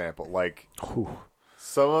 for example. Like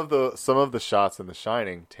some of the shots in The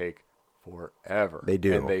Shining take forever. They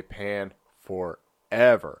do, and they pan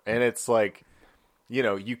forever, and it's like, you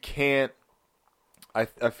know, you can't. I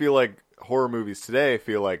feel like horror movies today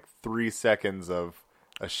feel like 3 seconds of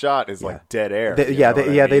a shot is like dead air.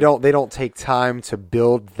 They don't take time to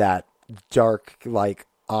build that dark, like,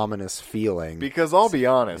 ominous feeling. Because I'll be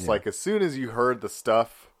honest, like, as soon as you heard the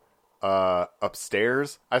stuff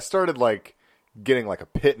upstairs, I started like getting like a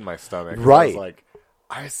pit in my stomach. Right. I was like,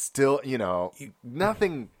 I still, you know,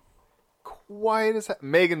 nothing quite as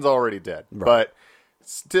Megan's already dead, but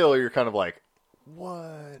still, you're kind of like,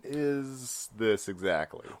 what is this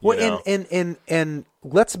exactly? You know? and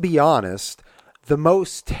let's be honest, the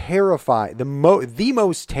most terrifying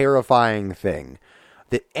thing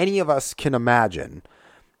that any of us can imagine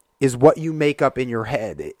is what you make up in your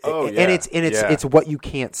head. It's what you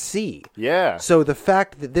can't see. Yeah. So the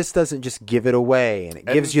fact that this doesn't just give it away and it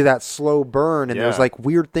gives you that slow burn and there's like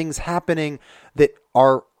weird things happening that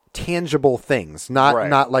are tangible things,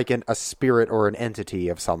 not like a spirit or an entity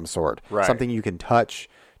of some sort, something you can touch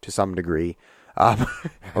to some degree,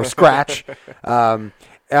 or scratch, and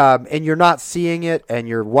you're not seeing it and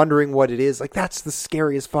you're wondering what it is. Like, that's the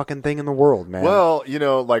scariest fucking thing in the world, man. Well, you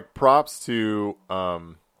know, like, props to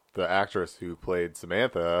the actress who played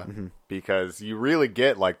Samantha, because you really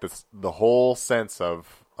get like the whole sense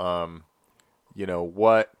of you know,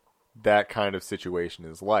 what that kind of situation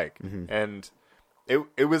is like, and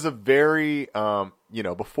it was a very you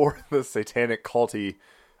know, before the satanic culty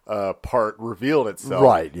part revealed itself,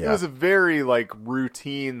 right? It was a very like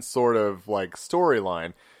routine sort of like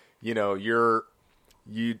storyline. You know,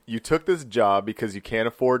 you took this job because you can't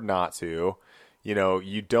afford not to. You know,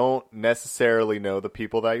 you don't necessarily know the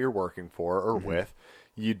people that you're working for or with.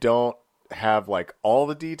 You don't have like all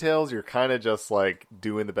the details. You're kind of just like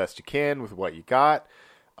doing the best you can with what you got.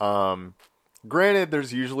 Granted,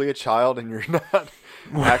 there's usually a child and you're not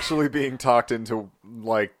actually being talked into,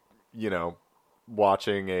 like, you know,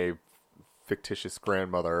 watching a fictitious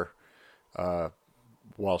grandmother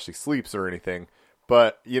while she sleeps or anything.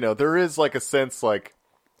 But, you know, there is like a sense like,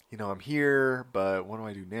 you know, I'm here, but what do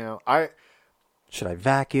I do now? Should I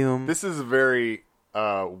vacuum? This is a very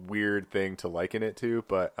weird thing to liken it to,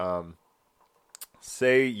 but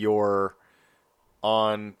say you're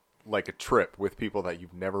on like a trip with people that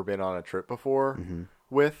you've never been on a trip before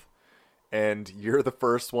with, and you're the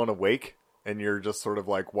first one awake, and you're just sort of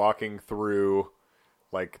like walking through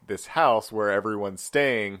like this house where everyone's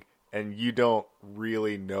staying, and you don't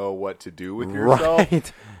really know what to do with yourself.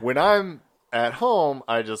 Right. When I'm at home,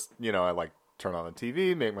 I just, you know, I like turn on the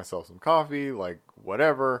TV, make myself some coffee, like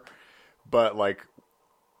whatever. But like,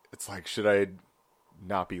 it's like, should I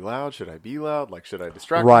not be loud? Should I be loud? Like, should I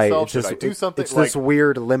distract myself? Should I do something? It's like, this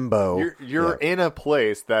weird limbo. You're in a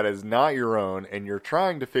place that is not your own, and you're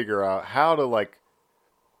trying to figure out how to like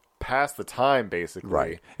pass the time, basically.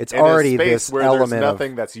 Right. It's in already a space this where element there's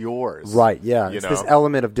nothing that's yours. Right. Yeah. You It's know? this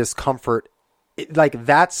element of discomfort. Like,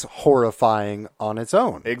 that's horrifying on its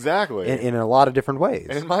own. Exactly. In a lot of different ways.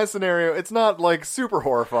 And in my scenario, it's not like super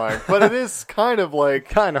horrifying, but it is kind of like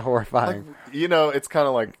kind of horrifying. like, you know, it's kind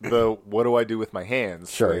of like the what do I do with my hands?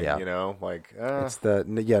 Sure, thing, yeah. You know, like It's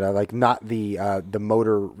like not the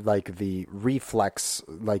motor, like the reflex,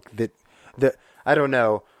 like the I don't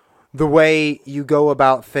know, the way you go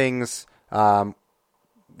about things, you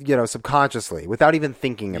know, subconsciously without even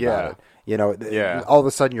thinking about it. You know, all of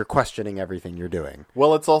a sudden you're questioning everything you're doing.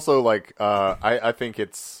 Well, it's also like I think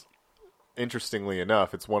it's, interestingly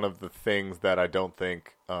enough, it's one of the things that I don't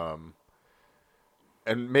think, and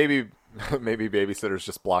maybe babysitters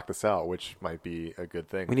just block this out, which might be a good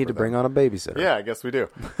thing. We need to bring on a babysitter. Yeah, I guess we do.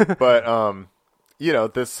 But you know,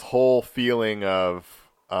 this whole feeling of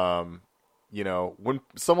you know, when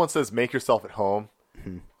someone says make yourself at home,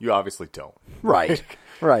 you obviously don't. Right.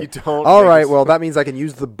 Right. You don't. All right. Well, that means I can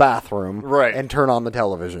use the bathroom. Right. And turn on the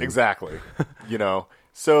television. Exactly. You know,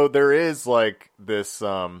 so there is like this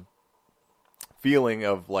feeling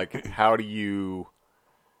of like, how do you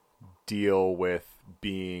deal with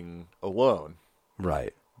being alone?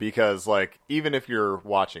 Right. Because like, even if you're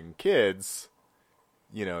watching kids,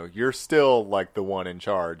 you know, you're still like the one in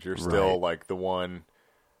charge. You're still like the one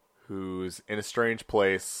who's in a strange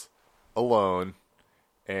place alone,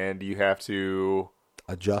 and you have to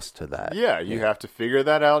adjust to that. Yeah, you have to figure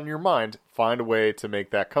that out in your mind, find a way to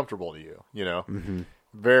make that comfortable to you, you know?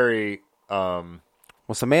 Very well,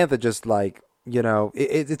 Samantha just like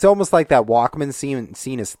it's almost like that Walkman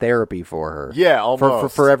scene is therapy for her. Yeah,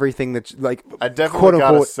 almost. For everything that, like, I definitely quote got a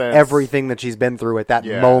unquote, sense. everything that she's been through at that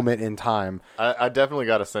moment in time. I definitely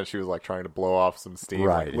got a sense she was like trying to blow off some steam.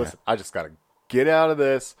 Right, Like, listen, I just got to get out of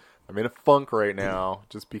this. I'm in a funk right now,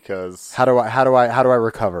 just because. How do I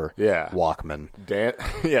recover? Yeah, Walkman.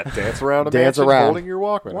 Dance around a Dance mansion around. holding your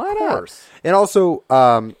Walkman. Why of not? course. And also,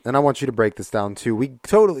 and I want you to break this down too. We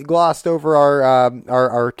totally glossed over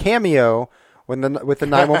our cameo with the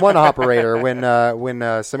 911 operator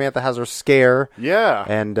when Samantha has her scare. Yeah,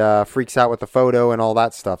 and freaks out with the photo and all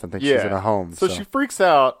that stuff and thinks she's in a home. So she freaks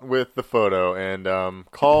out with the photo and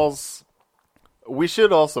calls. We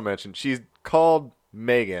should also mention she's called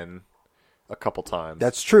Megan a couple times.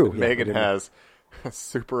 That's true. Megan has a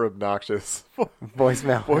super obnoxious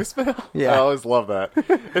voicemail. Yeah, I always love that.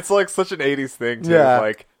 It's like such an 80s thing too. Yeah.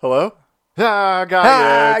 Like, hello? I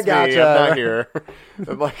got you. It's gotcha. me. I'm not here.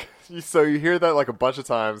 And like, so you hear that like a bunch of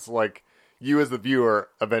times. Like, you as the viewer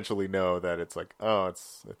eventually know that it's like, oh,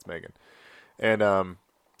 it's Megan. And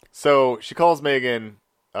so she calls Megan.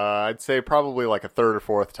 I'd say probably like a third or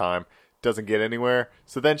fourth time. Doesn't get anywhere.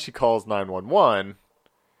 So then she calls 911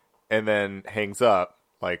 and then hangs up.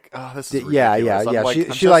 Like, oh, this is ridiculous. Yeah.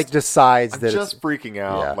 Like, She like decides that I'm just it's freaking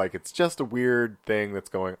out. Yeah. Like, it's just a weird thing that's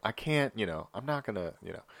going. I can't, I'm not gonna,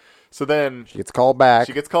 So then she gets called back.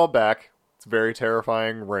 It's a very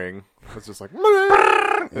terrifying ring. It's just like,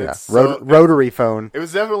 rotary phone. It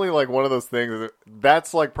was definitely like one of those things.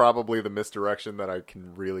 That's like probably the misdirection that I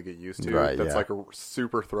can really get used to. Right, that's like a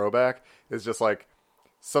super throwback. Is just like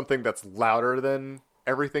something that's louder than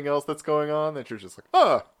everything else that's going on. That you're just like,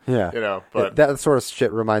 oh, yeah, But that sort of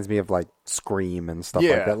shit reminds me of like Scream and stuff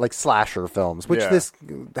like that, like slasher films, which this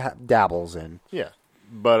dabbles in. Yeah,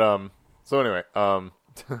 but so anyway,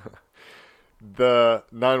 the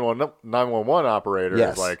 911 operator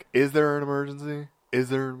is like, is there an emergency? Is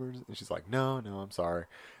there an emergency? And she's like, no, I'm sorry.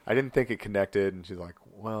 I didn't think it connected. And she's like,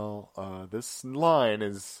 well, this line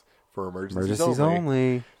is for emergencies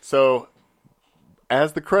only. So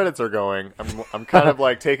as the credits are going, I'm kind of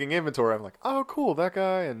like taking inventory. I'm like, oh, cool, that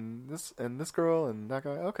guy and this girl and that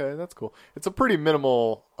guy. Okay, that's cool. It's a pretty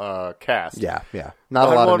minimal cast. Yeah. Not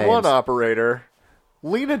a lot of names. 911 operator,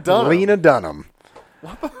 Lena Dunham.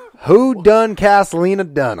 Who done cast Lena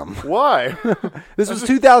Dunham? Why? This was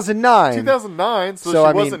 2009. 2009, so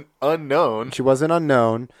she wasn't unknown. She wasn't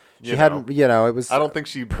unknown. She hadn't, it was. I don't think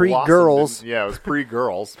she pre-girls. Yeah, it was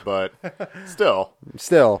pre-girls, but still.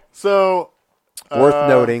 So worth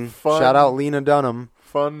noting. Shout out Lena Dunham.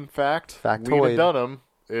 Fun fact: Factoid. Lena Dunham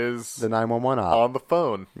is the 911 op on the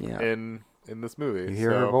phone in this movie. You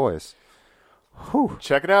hear her voice. Whew.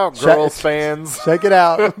 Check it out, girls fans. Check it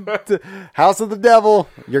out. House of the Devil.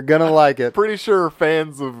 You're going to like it. Pretty sure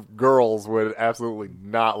fans of Girls would absolutely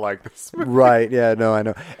not like this movie. Right. Yeah, no, I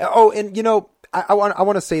know. Oh, and I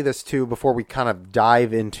want to say this too before we kind of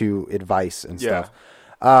dive into advice and stuff.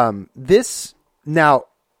 This now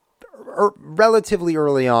relatively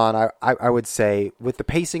early on, I would say, with the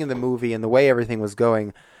pacing of the movie and the way everything was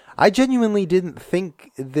going, I genuinely didn't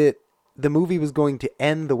think that the movie was going to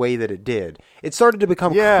end the way that it did. It started to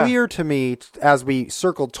become clear to me as we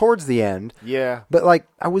circled towards the end. Yeah. But like,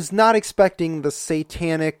 I was not expecting the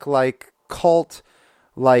satanic, like, cult,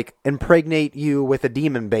 like, impregnate you with a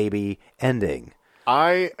demon baby ending.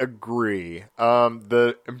 I agree.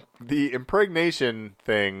 The impregnation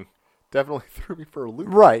thing definitely threw me for a loop.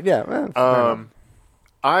 Right, yeah.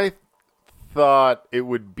 I thought it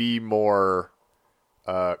would be more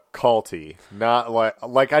culty, not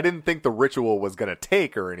like I didn't think the ritual was going to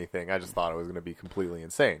take or anything. I just thought it was going to be completely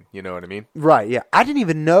insane. You know what I mean? Right, yeah. I didn't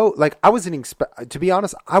even know, like, to be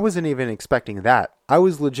honest, I wasn't even expecting that. I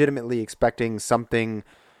was legitimately expecting something.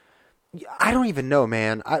 I don't even know,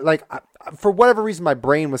 man. For whatever reason, my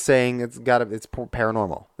brain was saying it's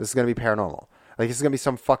paranormal. This is going to be paranormal. Like, this is going to be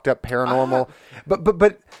some fucked up paranormal.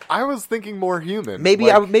 But I was thinking more human.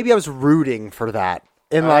 Maybe I was rooting for that.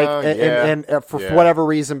 And for whatever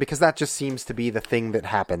reason, because that just seems to be the thing that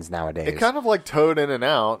happens nowadays. It kind of like towed in and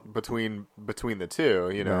out between the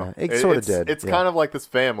two, Yeah, it sort of did. It's kind of like this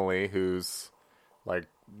family who's like,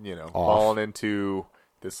 fallen into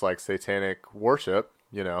this like satanic worship,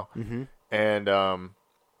 Mm-hmm. And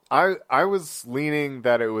I was leaning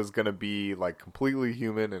that it was going to be like completely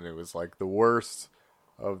human, and it was like the worst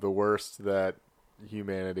of the worst that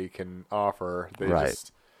humanity can offer. They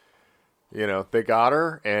just, they got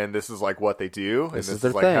her, and this is like what they do, and this is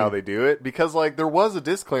like thing. how they do it. Because like there was a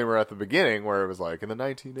disclaimer at the beginning where it was like in the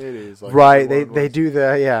 1980s, like, right? They do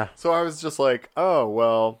that, yeah. So I was just like, oh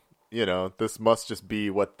well, this must just be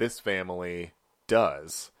what this family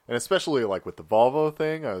does, and especially like with the Volvo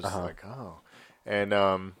thing, I was just like, oh. And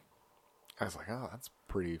I was like, oh, that's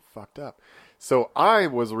pretty fucked up. So I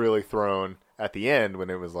was really thrown at the end when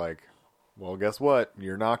it was like, well, guess what?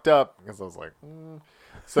 You're knocked up. Because I was like,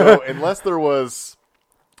 So unless there was,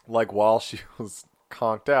 like, while she was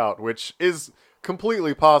conked out, which is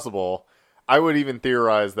completely possible, I would even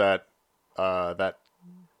theorize that that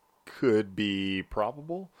could be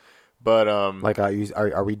probable. But Like,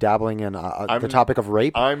 are we dabbling in the topic of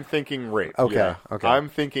rape? I'm thinking rape. Okay, yeah. okay. I'm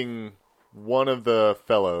thinking one of the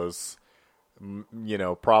fellows,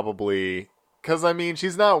 probably, because I mean,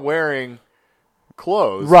 she's not wearing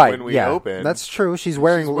clothes Right. when we yeah. open. That's true. She's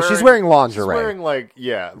wearing lingerie. She's wearing like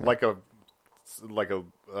a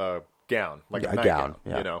gown, like a A nightgown, gown,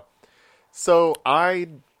 yeah. So I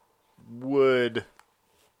would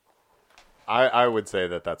say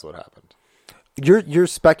that that's what happened. You're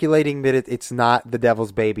speculating that it's not the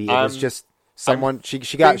devil's baby. It was just someone. She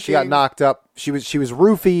got knocked up. She was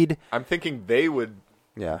roofied. I'm thinking they would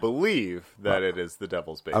Yeah. believe that it is the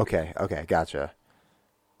devil's baby. Okay. Gotcha.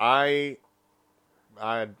 I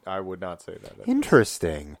would not say that.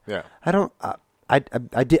 Interesting. Yeah. I don't. I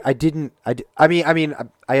mean,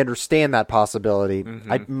 I understand that possibility.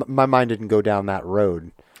 Mm-hmm. My mind didn't go down that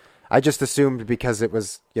road. I just assumed because it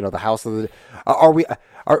was, the house of the.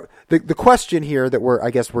 The question here that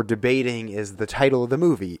we're debating is the title of the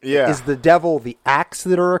movie. Yeah. Is the devil the acts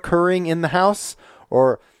that are occurring in the house,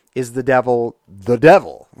 or is the devil the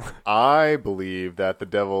devil? I believe that the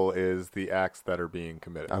devil is the acts that are being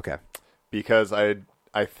committed. Okay. Because I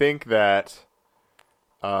think that.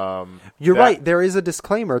 You're right. There is a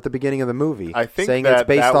disclaimer at the beginning of the movie I think saying that it's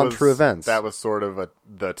based that on was, true events. That was sort of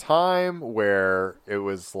the time where it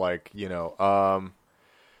was like, like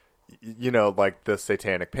the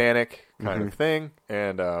Satanic Panic kind of thing.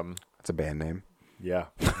 And That's a band name. yeah,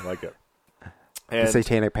 I like it. And The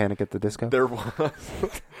Satanic Panic at the Disco. there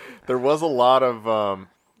was a lot of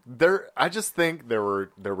I just think there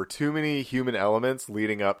were too many human elements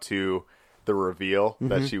leading up to the reveal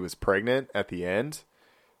that she was pregnant at the end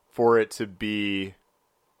for it to be,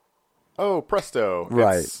 oh, presto.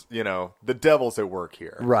 Right. It's, the devil's at work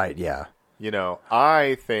here. Right. Yeah.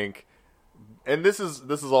 I think, and this is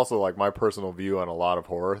also like my personal view on a lot of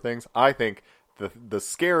horror things. I think the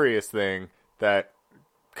scariest thing that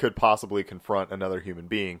could possibly confront another human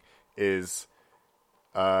being is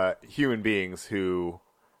human beings who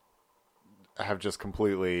have just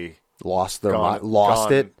completely Lost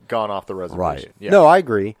gone off the reservation. Right. Yeah. No, I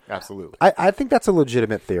agree. Absolutely. I think that's a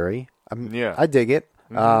legitimate theory. Yeah. I dig it.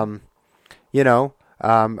 I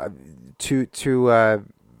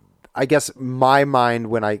guess my mind,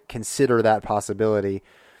 when I consider that possibility,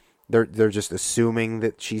 they're just assuming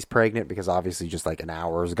that she's pregnant because obviously just like an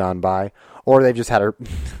hour has gone by, or they've just had her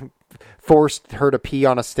forced her to pee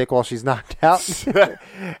on a stick while she's knocked out.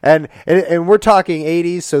 and we're talking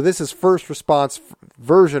 80s, so this is first response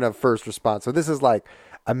version of first response. So this is like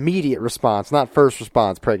immediate response, not first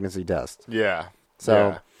response pregnancy test. Yeah. So,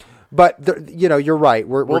 yeah. But you're right.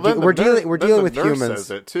 We're dealing with nurse humans.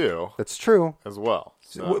 Says it too. That's true. As well.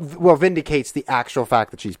 So. Well, vindicates the actual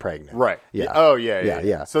fact that she's pregnant. Right. Yeah. Oh,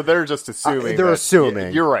 yeah. So they're just assuming. They're assuming.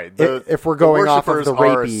 Yeah, you're right. If we're going off of the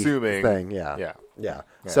rapey assuming, thing. Yeah. Yeah.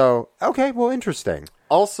 So, okay, well, interesting.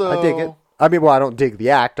 Also, I dig it. I mean, well, I don't dig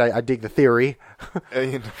the act. I dig the theory.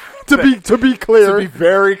 To be clear. To be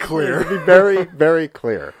very clear. To be very, very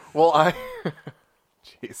clear. Well,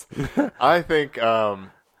 jeez. I think,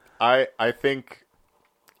 I think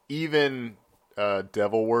even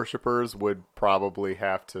devil worshippers would probably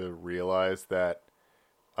have to realize that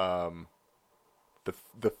the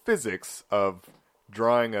physics of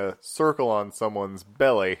drawing a circle on someone's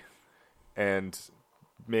belly and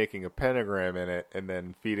making a pentagram in it and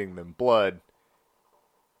then feeding them blood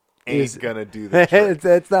ain't gonna do the trick.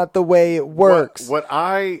 That's not the way it works. What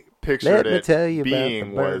I pictured Let me tell you being about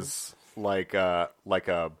the bird. was like a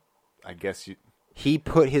I guess you He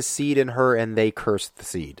put his seed in her and they cursed the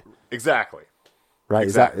seed. exactly. Right?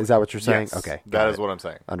 Exactly. Is that what you're saying? Yes, Okay. that is what I'm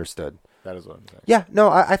saying. Understood. That is what I'm saying. Yeah, no,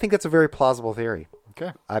 I think that's a very plausible theory.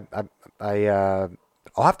 Okay.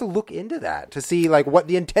 I'll have to look into that to see like what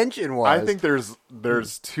the intention was. I think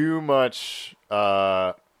there's too much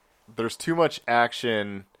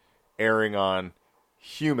action airing on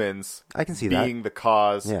humans. I can see being the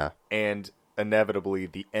cause, Yeah. and inevitably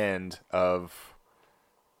the end of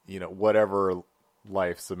whatever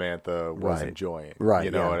life Samantha was Right. enjoying. Right,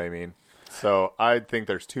 You know yeah. what I mean? So I think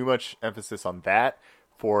there's too much emphasis on that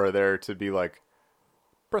for there to be like,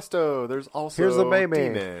 presto, there's also Here's the baby.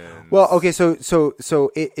 demons. Well, okay, so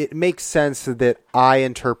it makes sense that I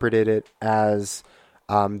interpreted it as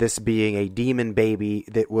this being a demon baby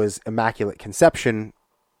that was immaculate conception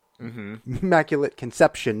immaculate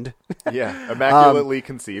conceptioned. Yeah, immaculately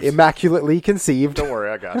conceived. Immaculately conceived. Don't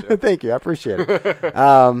worry, I got you. Thank you. I appreciate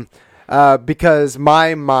it. Because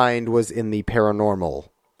my mind was in the paranormal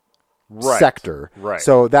sector. Right.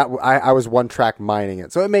 So that I was one track mining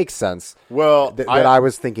it. So it makes sense. Well, that I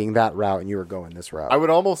was thinking that route and you were going this route. I would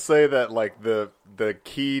almost say that like the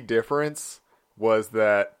key difference was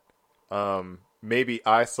that maybe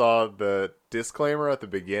I saw the disclaimer at the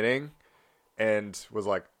beginning and was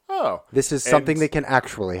like, oh, this is something that can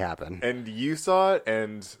actually happen. And you saw it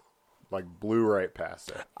and like blew right past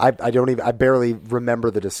it. I barely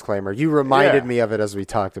remember the disclaimer. You reminded me of it as we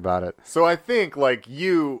talked about it. So I think like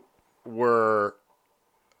you were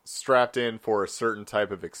strapped in for a certain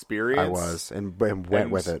type of experience. I was and went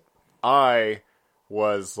with it. I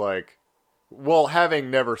was like, well,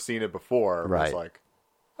 having never seen it before, was like,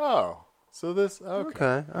 oh, so this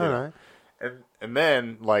okay, all right. And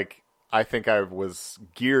then like I think I was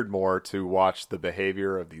geared more to watch the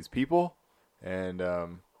behavior of these people and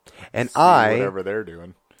see whatever they're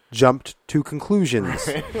doing. Jumped to conclusions.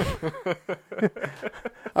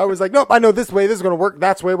 I was like, nope, I know this way this is going to work.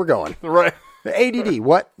 That's the way we're going. Right. ADD,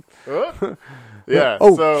 what? Yeah.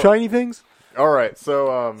 Oh, so, shiny things? All right.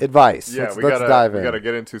 So advice. Yeah, let's dive in. We got to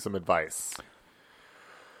get into some advice.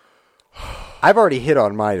 I've already hit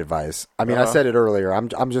on my advice. I mean, I said it earlier.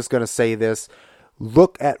 I'm just going to say this.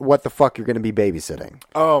 Look at what the fuck you're going to be babysitting.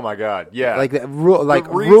 Oh my god, yeah. Like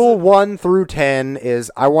rule 1 through 10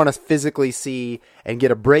 is I want to physically see and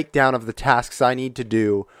get a breakdown of the tasks I need to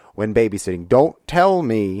do when babysitting. Don't tell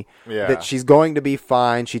me that she's going to be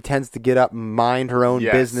fine. She tends to get up and mind her own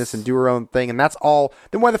business and do her own thing, and that's all.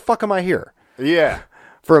 Then why the fuck am I here? Yeah.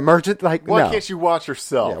 For emergent, like, why can't you watch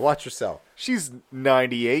yourself? Yeah, watch yourself. She's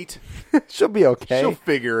 98. She'll be okay. She'll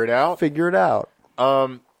figure it out.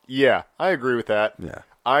 Yeah, I agree with that. Yeah.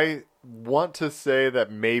 I want to say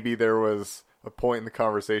that maybe there was a point in the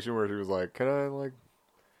conversation where she was like,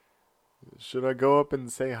 should I go up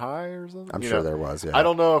and say hi or something? I'm sure there was, yeah. I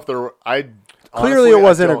don't know if there were, clearly honestly, it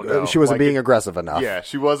wasn't, she wasn't being aggressive enough. Yeah,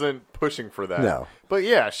 she wasn't pushing for that. No. But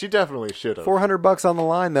yeah, she definitely should have. $400 on the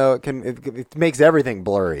line, though, it makes everything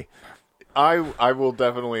blurry. I will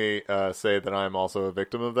definitely say that I'm also a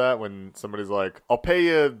victim of that when somebody's like, I'll pay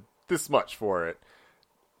you this much for it.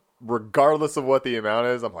 Regardless of what the amount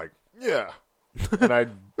is, I'm like, yeah.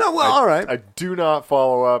 And all right. I do not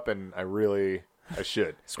follow up, and I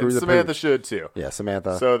should. And Samantha should too. Yeah,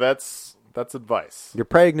 Samantha. So that's advice. You're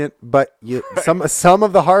pregnant, but some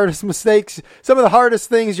of the hardest mistakes, some of the hardest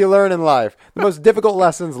things you learn in life, the most difficult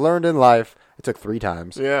lessons learned in life, it took 3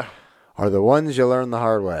 times. Yeah. Are the ones you learn the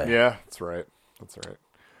hard way. Yeah, that's right.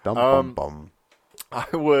 Bum, bum. I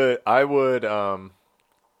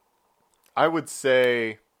would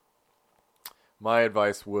say my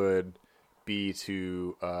advice would be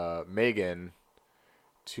to Megan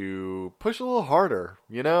to push a little harder,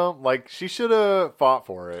 like she should have fought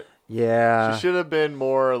for it. Yeah. She should have been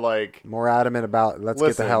more adamant about let's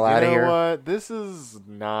get the hell out of here. You know what? This is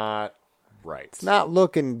not right. It's not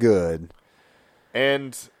looking good.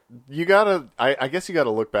 And you gotta, I guess you gotta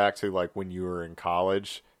look back to when you were in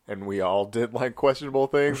college and we all did questionable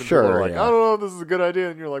things. And sure. People were I don't know if this is a good idea.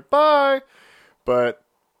 And you're like, bye. But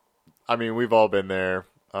I mean, we've all been there.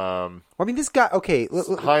 This guy. Okay,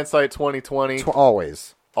 hindsight 2020.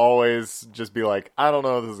 Always just be like, I don't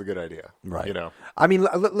know if this is a good idea. Right. I mean,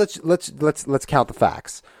 let's count the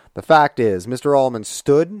facts. The fact is, Mr. Allman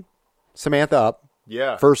stood Samantha up.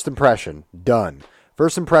 Yeah. First impression done.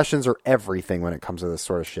 First impressions are everything when it comes to this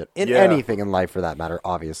sort of shit. In anything in life, for that matter,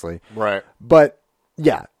 obviously. Right. But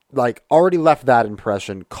yeah, already left that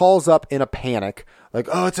impression. Calls up in a panic.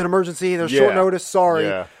 Oh, it's an emergency. There's short notice. Sorry.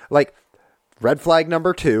 Yeah. Red flag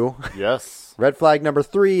number 2. Yes. Red flag number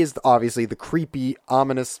 3 is obviously the creepy,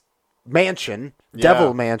 ominous mansion,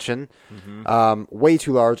 devil mansion, way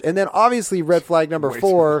too large. And then obviously red flag number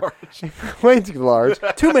 4, way too large.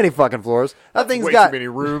 Too many fucking floors. That thing's way got too many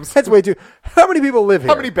rooms. That's way too. How many people live here?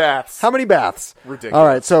 How many baths? Ridiculous. All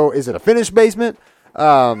right. So is it a finished basement?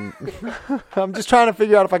 I'm just trying to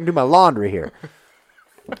figure out if I can do my laundry here.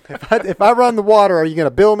 If I run the water, are you going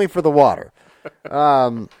to bill me for the water?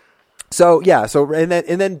 So and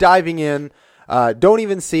then diving in, don't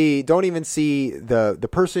even see the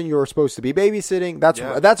person you're supposed to be babysitting.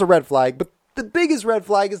 That's a red flag. But the biggest red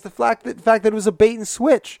flag is the fact that it was a bait and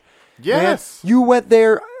switch. Yes, man, you went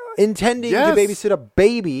there intending to babysit a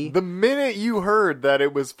baby. The minute you heard that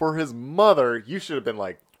it was for his mother, you should have been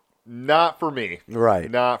like, not for me.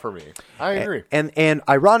 Right, not for me. I agree. And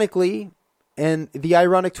ironically, and the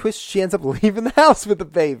ironic twist, she ends up leaving the house with the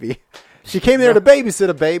baby. She came there to babysit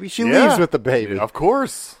a baby. She leaves with the baby. Of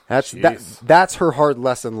course. That's her hard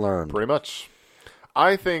lesson learned. Pretty much.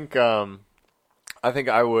 I think I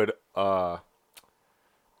would man,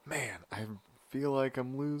 I feel like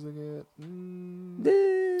I'm losing it.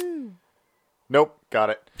 Nope, got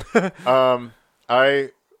it.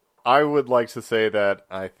 I would like to say that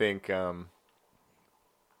I think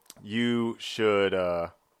you should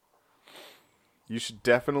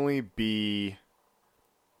definitely be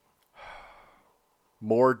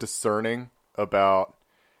more discerning about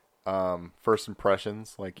first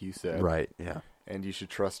impressions, like you said. Right, yeah. And you should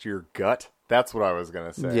trust your gut. That's what I was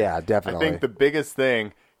going to say. Yeah, definitely. I think the biggest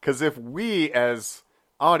thing, because if we as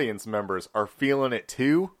audience members are feeling it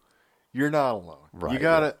too, you're not alone. Right. You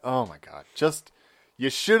gotta, oh my God. You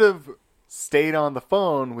should have stayed on the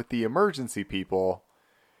phone with the emergency people.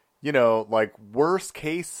 You know, like worst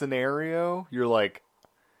case scenario, you're like,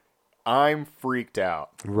 I'm freaked out.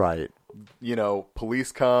 Right. You know,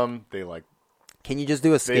 police come, they like, can you just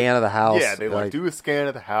do a scan of the house? Yeah, they like do a scan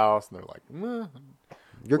of the house, and they're like,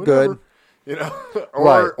 you're whatever. good. You know,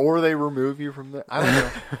 Right. or they remove you from the, I don't know,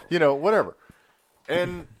 you know, whatever.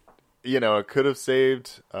 And, you know, it could have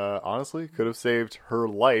saved, honestly, could have saved her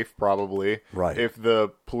life probably. Right. If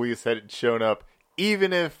the police had shown up,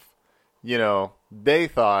 even if, you know, they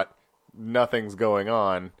thought nothing's going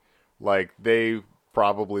on, like they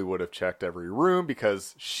probably would have checked every room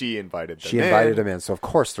because she invited them in. She invited them in, so of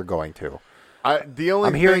course they're going to. I'm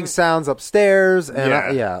thing, hearing sounds upstairs, and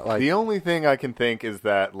like the only thing I can think is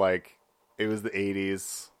that like it was the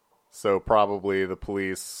 80s, so probably the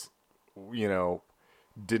police, you know,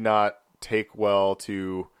 did not take well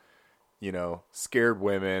to, you know, scared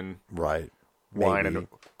women, right, whining,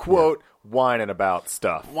 whining about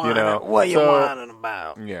stuff. You know, what you whining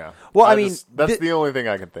about? Yeah. Well, I mean, that's the only thing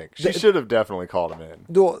I can think. She should have definitely called him in.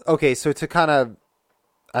 Well, okay, so to kind of,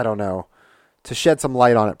 I don't know, to shed some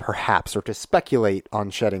light on it, perhaps, or to speculate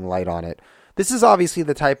on shedding light on it. This is obviously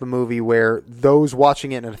the type of movie where those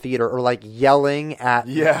watching it in a theater are like yelling at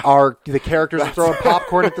the characters are throwing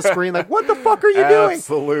popcorn at the screen, like, what the fuck are you doing?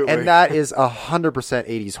 Absolutely. And that is 100%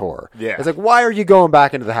 80s horror. Yeah. It's like, why are you going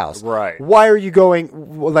back into the house? Right. Why are you going,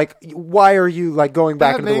 going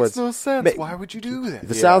back into the woods? That makes no sense. Why would you do that?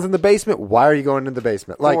 The sound's in the basement. Why are you going into the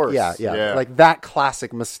basement? Like, course. yeah. Like that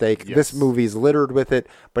classic mistake. Yes. This movie's littered with it,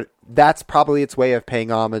 but that's probably its way of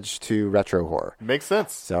paying homage to retro horror. Makes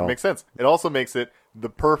sense. So, makes sense. It also makes it the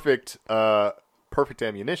perfect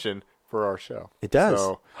ammunition for our show. It does.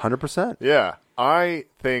 So, 100%. yeah. I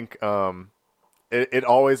think it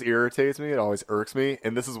always irritates me. It always irks me.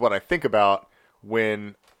 And this is what I think about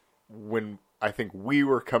when I think we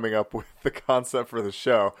were coming up with the concept for the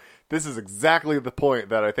show. This is exactly the point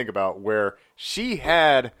that I think about where she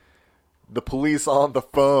had the police on the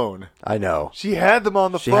phone. I know. She had them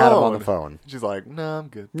on the phone. She had them on the phone. She's like, "No, I'm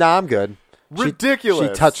good." No, I'm good.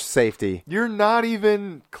 Ridiculous. She touched safety. You're not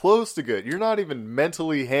even close to good. You're not even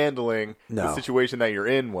mentally handling the situation that you're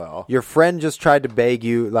in well. Your friend just tried to begged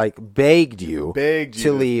you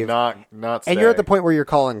to leave. Not stay. And you're at the point where you're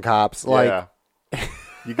calling cops. Like,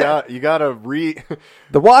 you gotta read.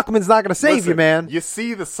 The Walkman's not going to save you, man. You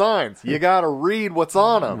see the signs. You gotta read what's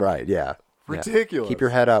on them. Right? Yeah. Ridiculous. Keep your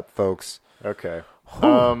head up, folks. Okay.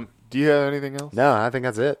 Do you have anything else? No, I think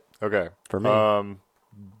that's it. Okay. For me.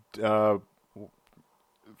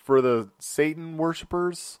 For the Satan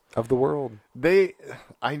worshippers of the world,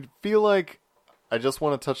 I feel like, I just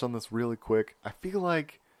want to touch on this really quick. I feel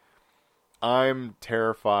like I'm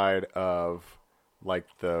terrified of like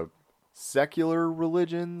the secular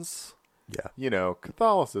religions. Yeah. You know,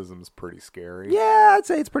 Catholicism's pretty scary. Yeah, I'd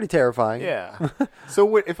say it's pretty terrifying. Yeah.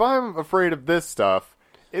 So if I'm afraid of this stuff,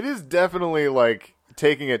 it is definitely like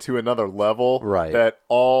taking it to another level. Right. That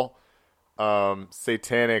all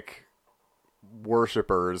satanic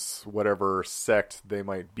worshippers, whatever sect they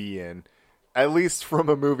might be in, at least from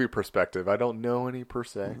a movie perspective, I don't know any per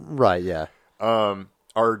se. Right, yeah.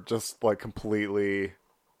 Are just like completely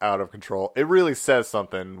out of control. It really says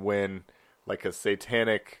something when like a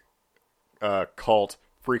satanic cult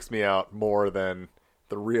freaks me out more than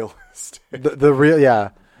the realistic the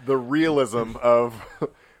realism of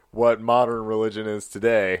what modern religion is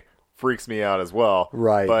today freaks me out as well.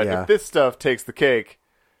 Right. But if this stuff takes the cake,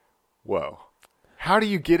 whoa. How do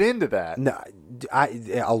you get into that? No, how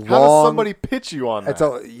does somebody pitch you on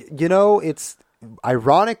that? It's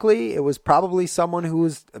ironically, it was probably someone who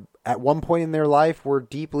was at one point in their life were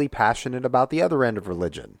deeply passionate about the other end of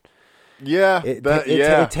religion. Yeah,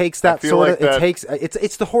 It takes I that feel sort like of. that- It takes.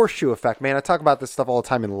 It's the horseshoe effect, man. I talk about this stuff all the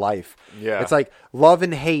time in life. Yeah. It's like love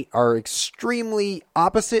and hate are extremely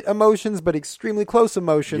opposite emotions, but extremely close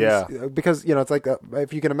emotions. Yeah. Because it's like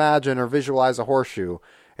if you can imagine or visualize a horseshoe,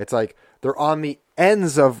 it's like they're on the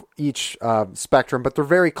ends of each spectrum, but they're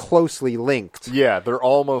very closely linked. Yeah, they're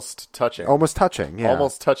almost touching. Almost touching. Yeah.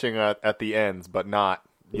 Almost touching at the ends, but not.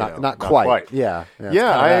 Not quite. Yeah. Yeah, it's kinda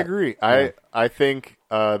I that. agree. Yeah. I think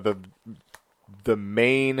the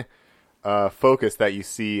main focus that you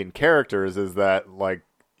see in characters is that, like,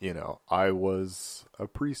 I was a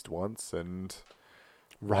priest once and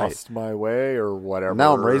lost my way or whatever.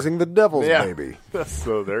 Now I'm raising the devil's Yeah. baby.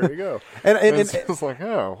 So there you go. And it's just like,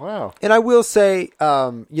 oh wow. And I will say,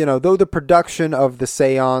 though the production of the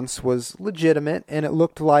seance was legitimate and it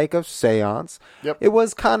looked like a seance, Yep. it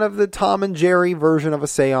was kind of the Tom and Jerry version of a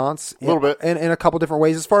seance. A little bit. In a couple different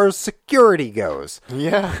ways as far as security goes.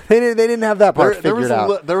 Yeah. They didn't have that part figured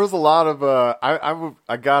out. There was a lot of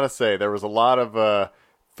I gotta say there was a lot of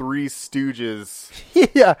Three Stooges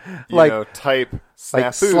Yeah. type like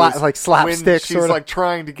snafus like slapstick when she's sorta. like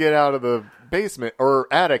trying to get out of the basement or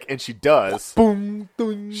attic, and she does. Boom,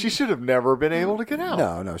 boom. She should have never been able to get out.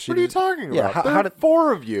 No, she What are you didn't. talking Yeah, about? how There are did-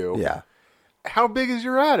 4 of you. Yeah. How big is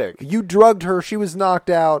your attic? You drugged her. She was knocked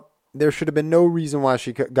out. There should have been no reason why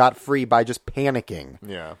she got free by just panicking.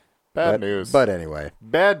 Yeah. Bad news. But anyway.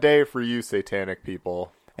 Bad day for you, satanic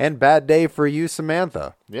people. And bad day for you,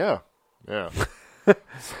 Samantha. Yeah. Yeah.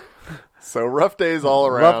 So rough days all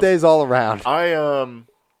around. Rough days all around.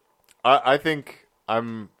 I think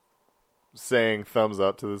I'm saying thumbs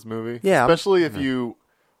up to this movie. Yeah. Especially if you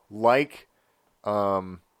like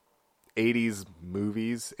 80s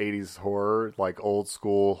movies, 80s horror, like old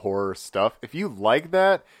school horror stuff. If you like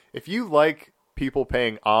that, if you like people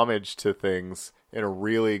paying homage to things in a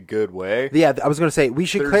really good way. Yeah, I was going to say, we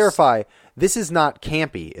should clarify, this is not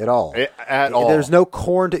campy at all. At all. There's no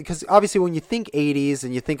corn, because obviously when you think 80s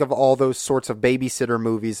and you think of all those sorts of babysitter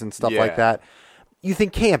movies and stuff like that, you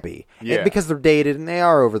think campy. Yeah. Because they're dated and they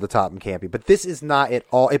are over the top and campy. But this is not at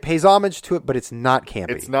all. It pays homage to it, but it's not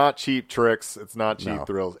campy. It's not cheap tricks. It's not cheap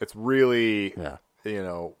thrills. It's really,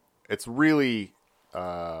 it's really,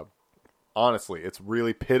 honestly, it's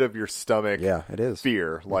really pit of your stomach. Yeah, it is.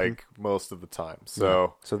 Fear, like most of the time.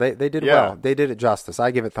 So, So they did well. They did it justice.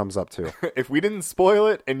 I give it thumbs up too. if we didn't spoil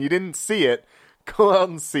it and you didn't see it, go out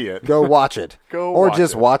and see it. Go watch it. Or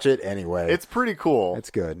just watch it anyway. It's pretty cool. It's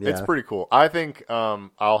good. Yeah. It's pretty cool. I think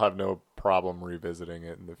I'll have no problem revisiting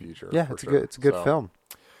it in the future. Yeah, for it's sure. good. It's a good film.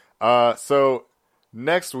 So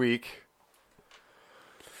next week,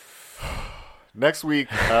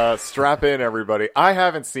 strap in, everybody. I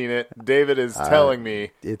haven't seen it. David is telling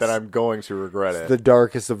me that I'm going to regret it. The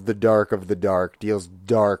darkest of the dark deals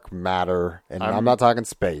dark matter, and I'm not talking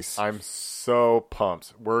space. I'm so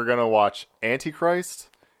pumped. We're gonna watch Antichrist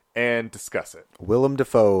and discuss it. Willem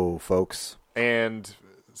Dafoe, folks. And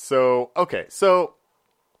so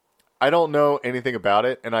I don't know anything about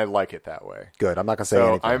it, and I like it that way. Good. I'm not gonna say So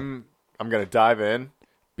anything. I'm gonna dive in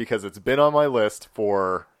because it's been on my list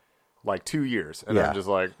for like 2 years, and I'm just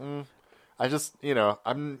like, I just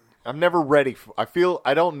I'm never ready.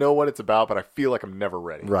 I don't know what it's about, but I feel like I'm never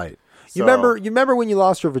ready. Right. So, You remember when you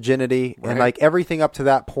lost your virginity and like everything up to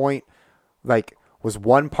that point, like was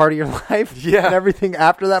one part of your life, Yeah. and everything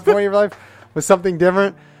after that point of your life was something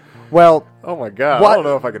different. Well, Oh my god! I don't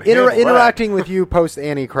know if I can handle that. interacting with you post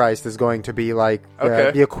Antichrist is going to be like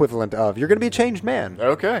Okay. the equivalent of you're going to be a changed man.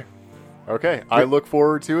 Okay. I look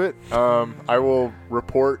forward to it. I will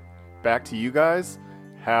report back to you guys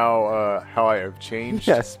how I have changed.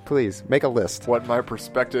 Yes, please make a list. What my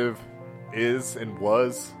perspective is and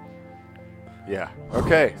was. Yeah.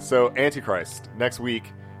 Okay. So Antichrist next week.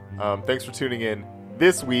 Thanks for tuning in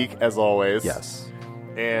this week, as always. Yes.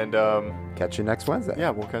 And Catch you next Wednesday. yeah,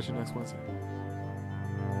 we'll catch you next Wednesday.